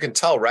I think you can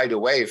tell right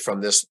away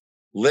from this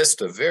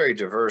list of very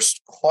diverse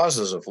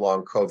causes of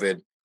long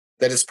COVID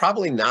that it's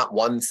probably not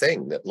one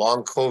thing, that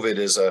long COVID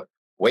is a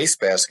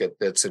wastebasket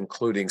that's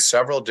including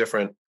several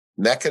different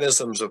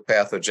mechanisms of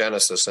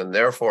pathogenesis and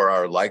therefore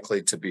are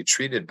likely to be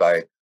treated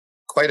by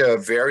quite a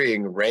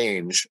varying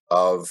range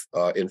of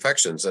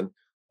infections. And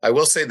I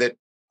will say that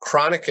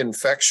chronic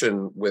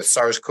infection with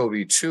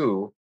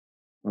SARS-CoV-2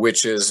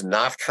 which is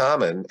not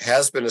common,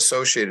 has been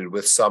associated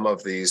with some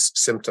of these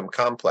symptom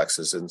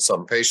complexes in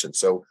some patients.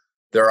 So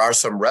there are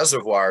some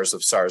reservoirs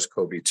of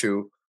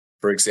SARS-CoV-2,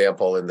 for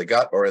example, in the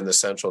gut or in the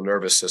central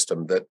nervous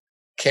system that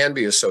can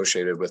be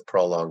associated with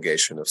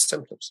prolongation of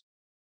symptoms.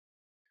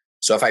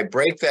 So if I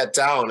break that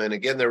down, and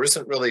again, there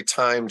isn't really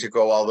time to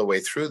go all the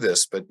way through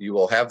this, but you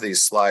will have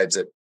these slides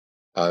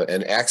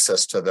and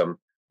access to them.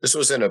 This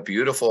was in a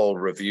beautiful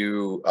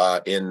review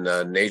in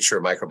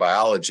Nature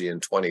Microbiology in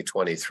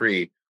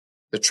 2023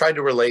 that tried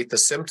to relate the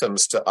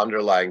symptoms to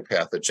underlying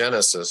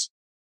pathogenesis,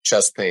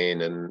 chest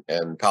pain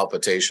and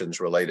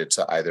palpitations related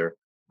to either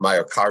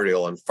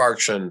myocardial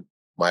infarction,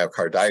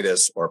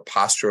 myocarditis, or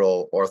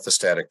postural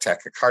orthostatic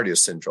tachycardia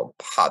syndrome,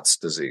 POTS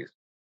disease.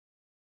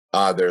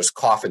 There's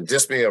cough and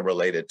dyspnea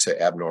related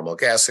to abnormal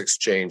gas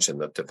exchange and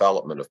the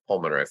development of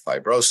pulmonary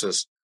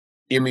fibrosis,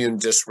 immune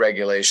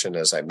dysregulation,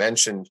 as I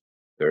mentioned.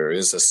 There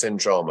is a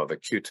syndrome of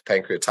acute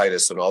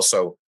pancreatitis and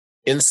also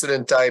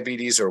incident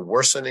diabetes or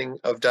worsening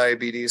of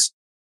diabetes,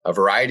 a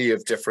variety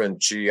of different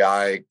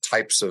GI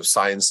types of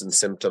signs and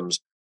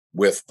symptoms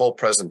with full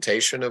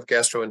presentation of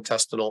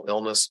gastrointestinal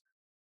illness.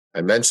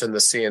 I mentioned the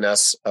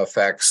CNS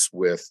effects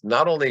with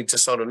not only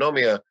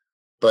dysautonomia,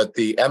 but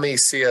the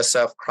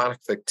ME-CSF chronic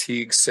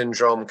fatigue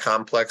syndrome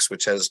complex,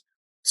 which has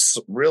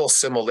real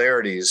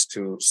similarities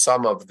to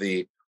some of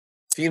the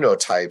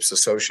phenotypes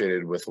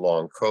associated with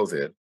long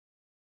COVID.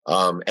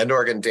 End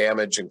organ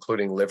damage,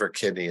 including liver,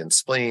 kidney, and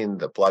spleen,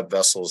 the blood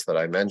vessels that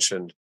I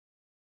mentioned,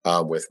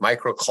 with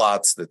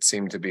microclots that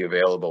seem to be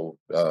accountable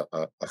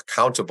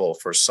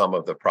for some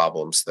of the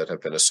problems that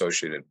have been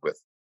associated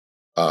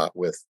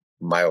with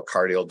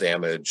myocardial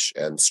damage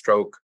and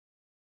stroke.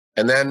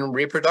 And then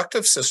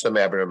reproductive system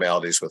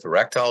abnormalities with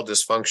erectile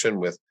dysfunction,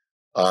 with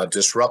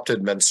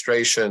disrupted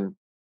menstruation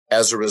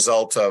as a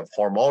result of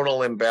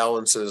hormonal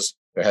imbalances.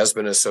 There has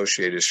been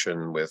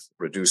association with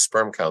reduced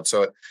sperm count.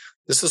 So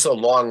this is a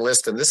long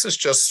list, and this is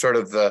just sort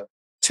of the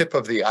tip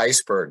of the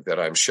iceberg that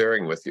I'm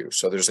sharing with you.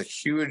 So there's a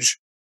huge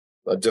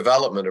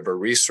development of a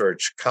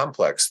research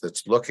complex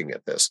that's looking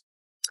at this.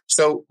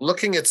 So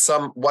looking at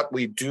what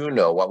we do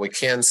know, what we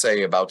can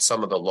say about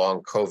some of the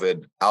long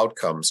COVID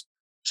outcomes,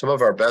 some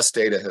of our best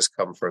data has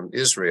come from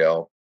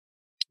Israel,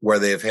 where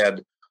they've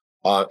had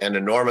an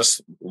enormous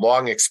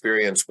long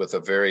experience with a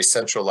very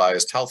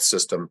centralized health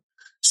system.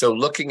 So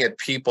looking at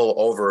people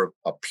over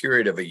a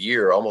period of a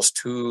year, almost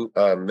 2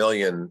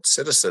 million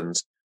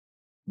citizens,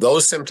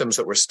 those symptoms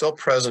that were still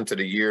present at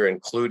a year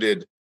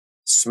included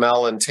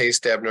smell and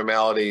taste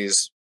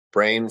abnormalities,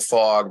 brain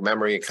fog,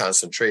 memory and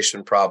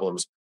concentration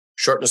problems,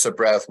 shortness of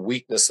breath,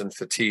 weakness and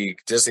fatigue,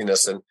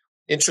 dizziness, and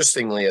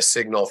interestingly, a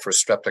signal for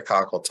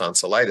streptococcal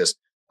tonsillitis.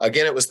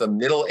 Again, it was the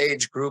middle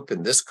age group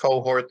in this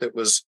cohort that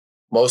was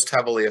most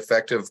heavily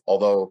effective,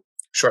 although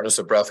shortness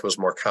of breath was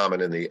more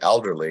common in the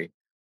elderly.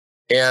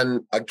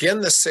 And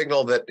again, the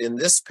signal that in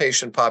this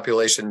patient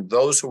population,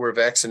 those who were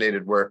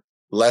vaccinated were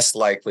less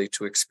likely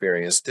to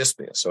experience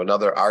dyspnea. So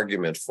another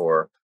argument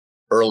for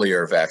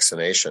earlier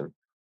vaccination.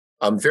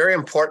 Very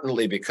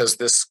importantly, because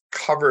this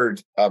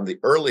covered the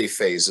early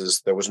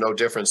phases, there was no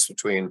difference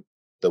between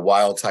the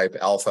wild type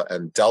alpha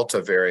and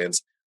delta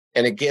variants.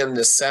 And again,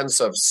 the sense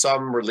of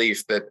some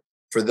relief that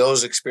for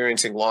those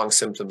experiencing long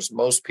symptoms,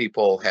 most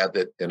people had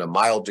that in a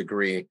mild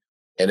degree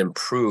and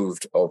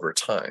improved over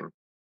time.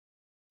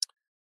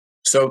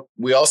 So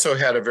we also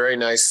had a very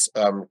nice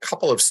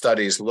couple of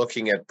studies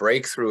looking at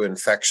breakthrough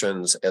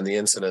infections and the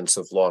incidence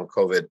of long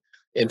COVID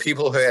in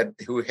people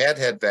who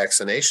had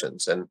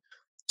vaccinations. And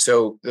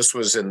so this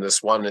was in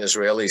this one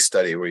Israeli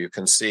study where you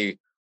can see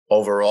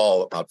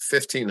overall about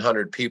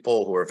 1,500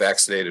 people who were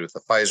vaccinated with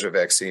the Pfizer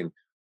vaccine.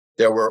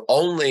 There were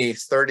only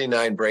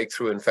 39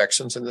 breakthrough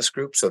infections in this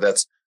group. So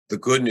that's the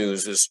good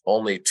news is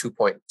only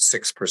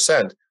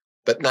 2.6%,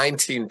 but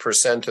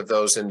 19% of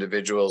those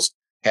individuals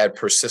had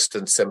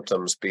persistent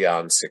symptoms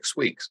beyond 6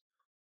 weeks.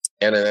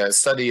 And a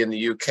study in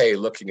the UK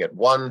looking at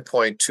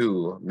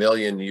 1.2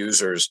 million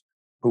users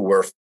who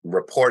were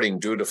reporting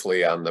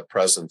dutifully on the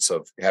presence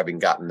of having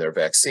gotten their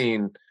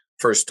vaccine,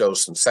 first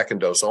dose and second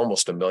dose,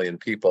 almost 1 million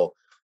people,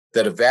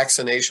 that a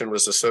vaccination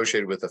was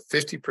associated with a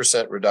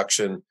 50%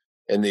 reduction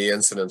in the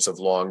incidence of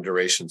long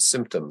duration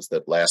symptoms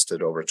that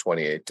lasted over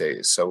 28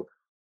 days. So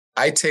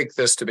I take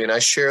this to be, and I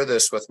share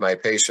this with my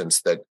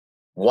patients, that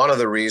one of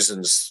the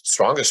reasons,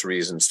 strongest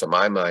reasons to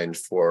my mind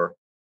for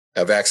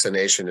a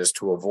vaccination is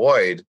to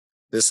avoid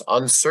this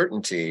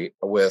uncertainty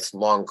with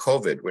long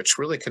COVID, which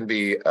really can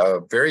be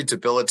very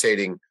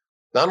debilitating,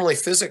 not only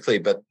physically,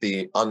 but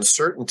the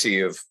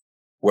uncertainty of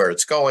where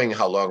it's going,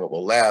 how long it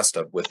will last,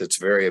 with its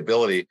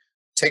variability,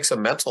 takes a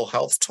mental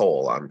health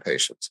toll on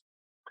patients.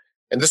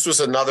 And this was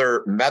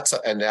another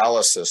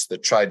meta-analysis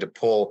that tried to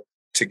pull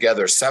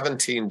together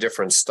 17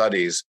 different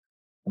studies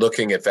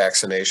looking at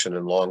vaccination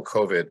and long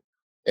COVID.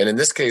 And in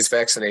this case,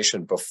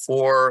 vaccination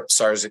before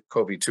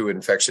SARS-CoV-2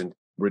 infection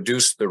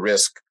reduced the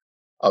risk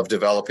of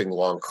developing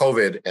long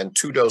COVID, and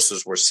 2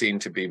 doses were seen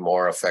to be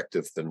more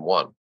effective than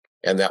 1.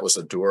 And that was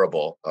a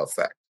durable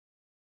effect.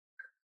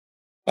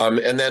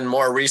 And then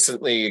more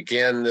recently,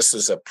 again, this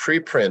is a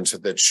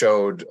preprint that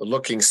showed,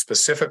 looking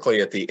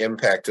specifically at the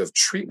impact of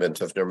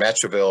treatment of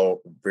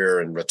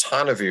nirmatrelvir and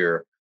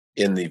ritonavir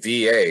in the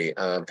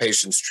VA,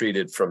 patients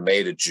treated from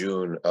May to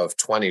June of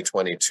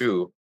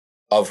 2022,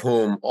 of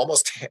whom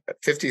almost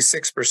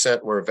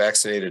 56% were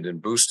vaccinated and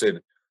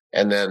boosted,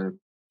 and then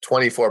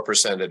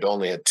 24% had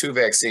only had 2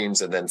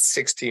 vaccines, and then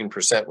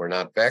 16% were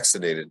not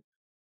vaccinated.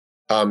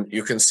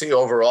 You can see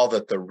overall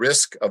that the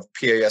risk of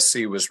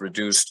PASC was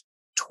reduced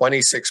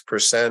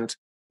 26%,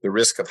 the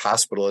risk of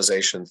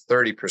hospitalization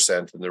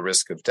 30%, and the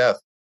risk of death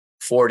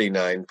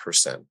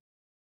 49%.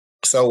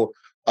 So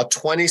a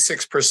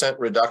 26%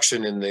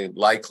 reduction in the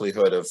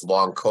likelihood of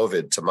long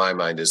COVID, to my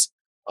mind, is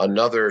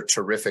another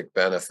terrific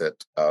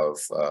benefit of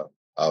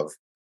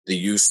the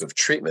use of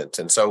treatment.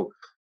 And so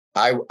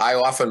I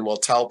often will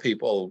tell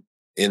people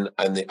in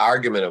the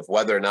argument of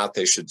whether or not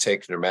they should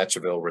take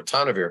nirmatrelvir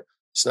ritonavir,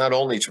 it's not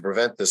only to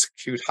prevent this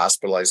acute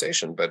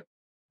hospitalization, but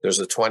there's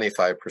a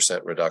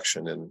 25%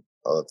 reduction in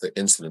the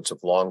incidence of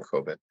long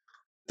COVID.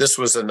 This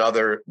was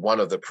another one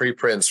of the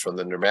preprints from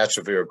the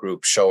nirmatrelvir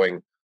group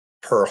showing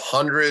per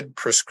 100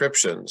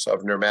 prescriptions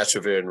of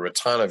nirmatrelvir and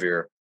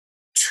ritonavir,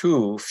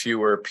 2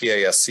 fewer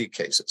PASC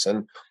cases.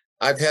 And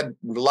I've had a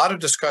lot of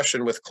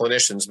discussion with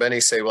clinicians.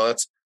 Many say, well,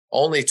 that's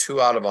only 2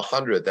 out of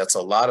 100. That's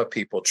a lot of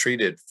people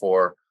treated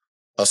for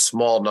a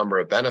small number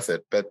of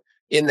benefit. But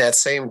in that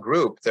same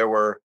group, there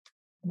were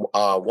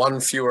 1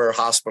 fewer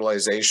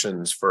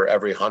hospitalizations for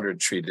every 100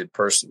 treated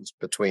persons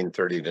between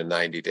 30 to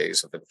 90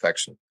 days of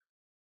infection.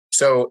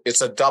 So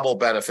it's a double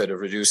benefit of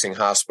reducing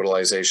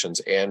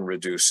hospitalizations and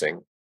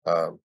reducing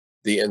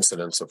the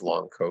incidence of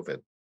long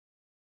COVID.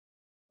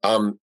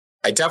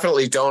 I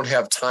definitely don't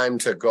have time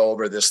to go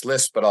over this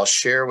list, but I'll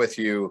share with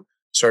you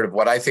sort of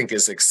what I think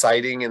is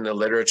exciting in the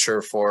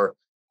literature for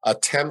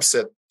attempts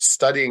at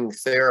studying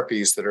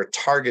therapies that are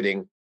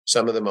targeting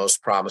some of the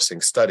most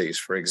promising studies.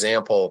 For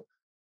example,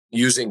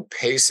 using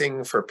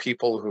pacing for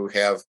people who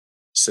have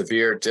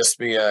severe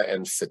dyspnea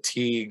and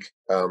fatigue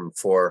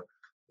for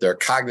their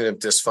cognitive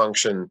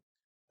dysfunction,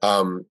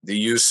 the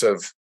use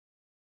of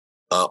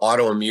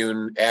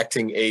autoimmune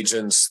acting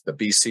agents, the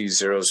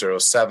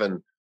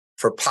BC007.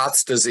 For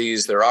POTS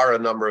disease, there are a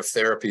number of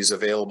therapies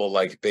available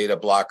like beta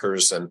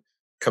blockers and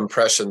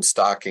compression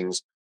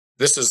stockings.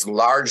 This is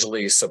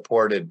largely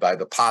supported by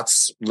the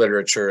POTS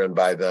literature and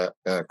by the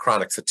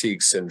chronic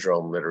fatigue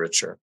syndrome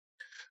literature.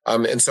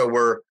 And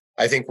so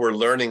I think we're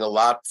learning a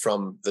lot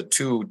from the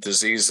 2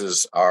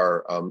 diseases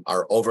are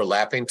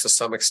overlapping to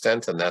some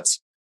extent, and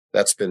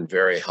that's been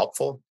very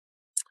helpful.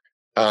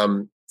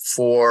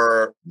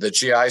 For the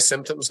GI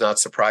symptoms, not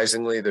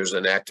surprisingly, there's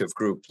an active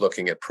group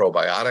looking at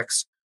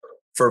probiotics.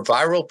 For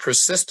viral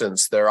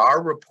persistence, there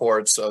are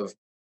reports of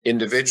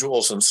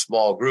individuals in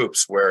small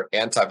groups where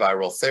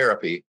antiviral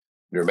therapy,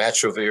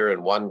 nirmatrelvir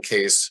in one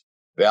case,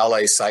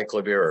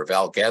 valacyclovir or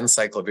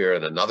valganciclovir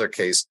in another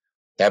case,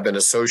 have been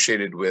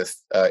associated with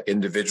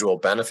individual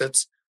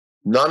benefits.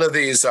 None of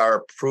these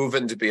are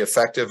proven to be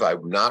effective.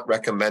 I'm not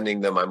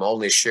recommending them. I'm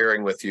only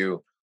sharing with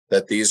you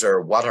that these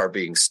are what are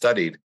being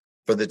studied.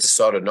 For the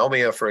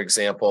dysautonomia, for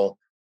example,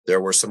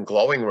 there were some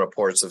glowing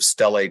reports of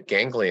stellate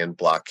ganglion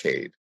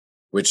blockade,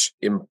 which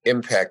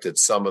impacted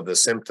some of the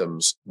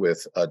symptoms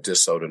with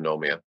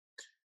dysautonomia.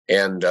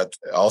 And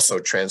also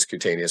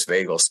transcutaneous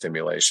vagal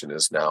stimulation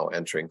is now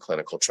entering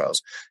clinical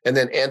trials. And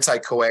then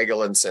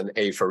anticoagulants and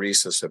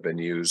apheresis have been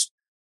used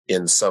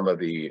in some of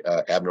the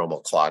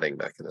abnormal clotting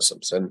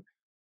mechanisms. And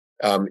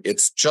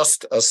it's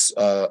just a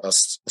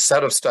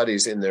set of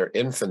studies in their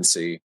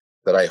infancy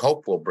that I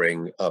hope will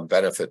bring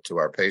benefit to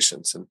our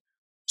patients. And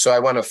so I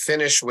want to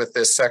finish with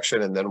this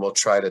section, and then we'll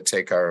try to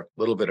take our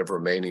little bit of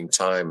remaining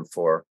time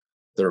for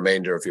the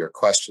remainder of your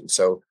questions.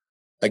 So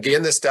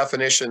again, this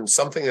definition,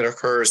 something that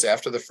occurs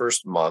after the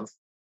first month,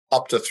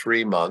 up to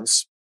 3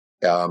 months,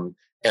 and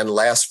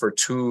lasts for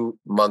 2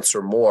 months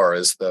or more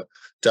is the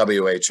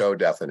WHO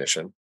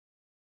definition.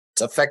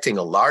 It's affecting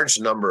a large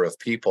number of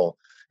people,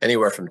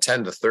 anywhere from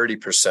 10 to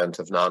 30%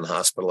 of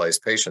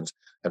non-hospitalized patients.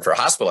 And for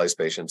hospitalized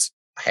patients,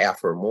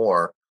 half or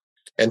more,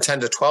 and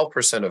 10 to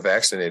 12% of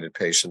vaccinated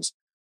patients.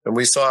 And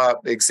we saw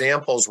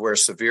examples where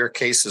severe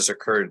cases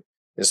occurred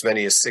as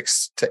many as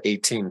 6 to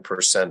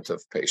 18%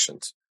 of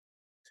patients.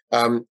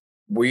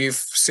 We've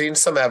seen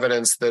some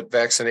evidence that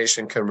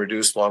vaccination can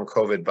reduce long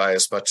COVID by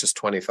as much as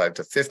 25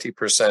 to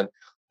 50%,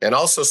 and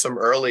also some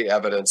early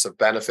evidence of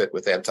benefit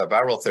with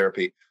antiviral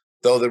therapy,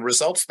 though the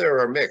results there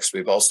are mixed.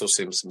 We've also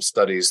seen some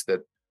studies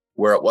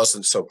where it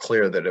wasn't so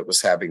clear that it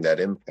was having that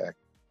impact.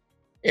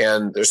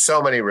 And there's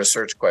so many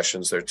research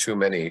questions, there are too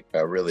many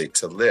really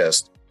to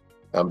list,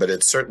 but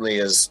it certainly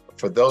is,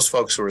 for those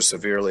folks who are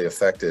severely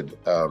affected,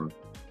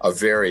 a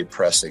very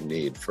pressing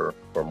need for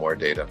more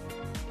data.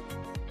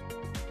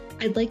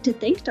 I'd like to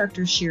thank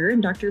Dr. Shearer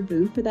and Dr.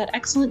 Vu for that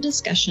excellent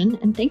discussion,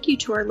 and thank you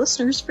to our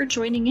listeners for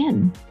joining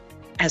in.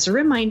 As a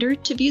reminder,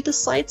 to view the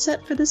slide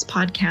set for this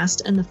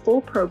podcast and the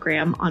full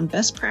program on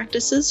best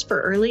practices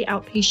for early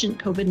outpatient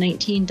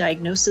COVID-19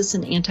 diagnosis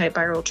and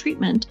antiviral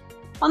treatment,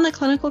 On the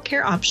Clinical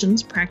Care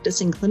Options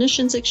Practicing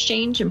Clinicians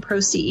Exchange and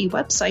ProCE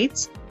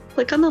websites,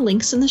 click on the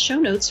links in the show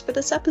notes for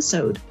this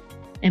episode.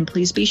 And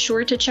please be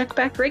sure to check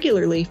back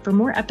regularly for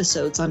more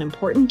episodes on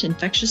important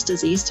infectious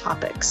disease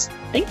topics.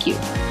 Thank you.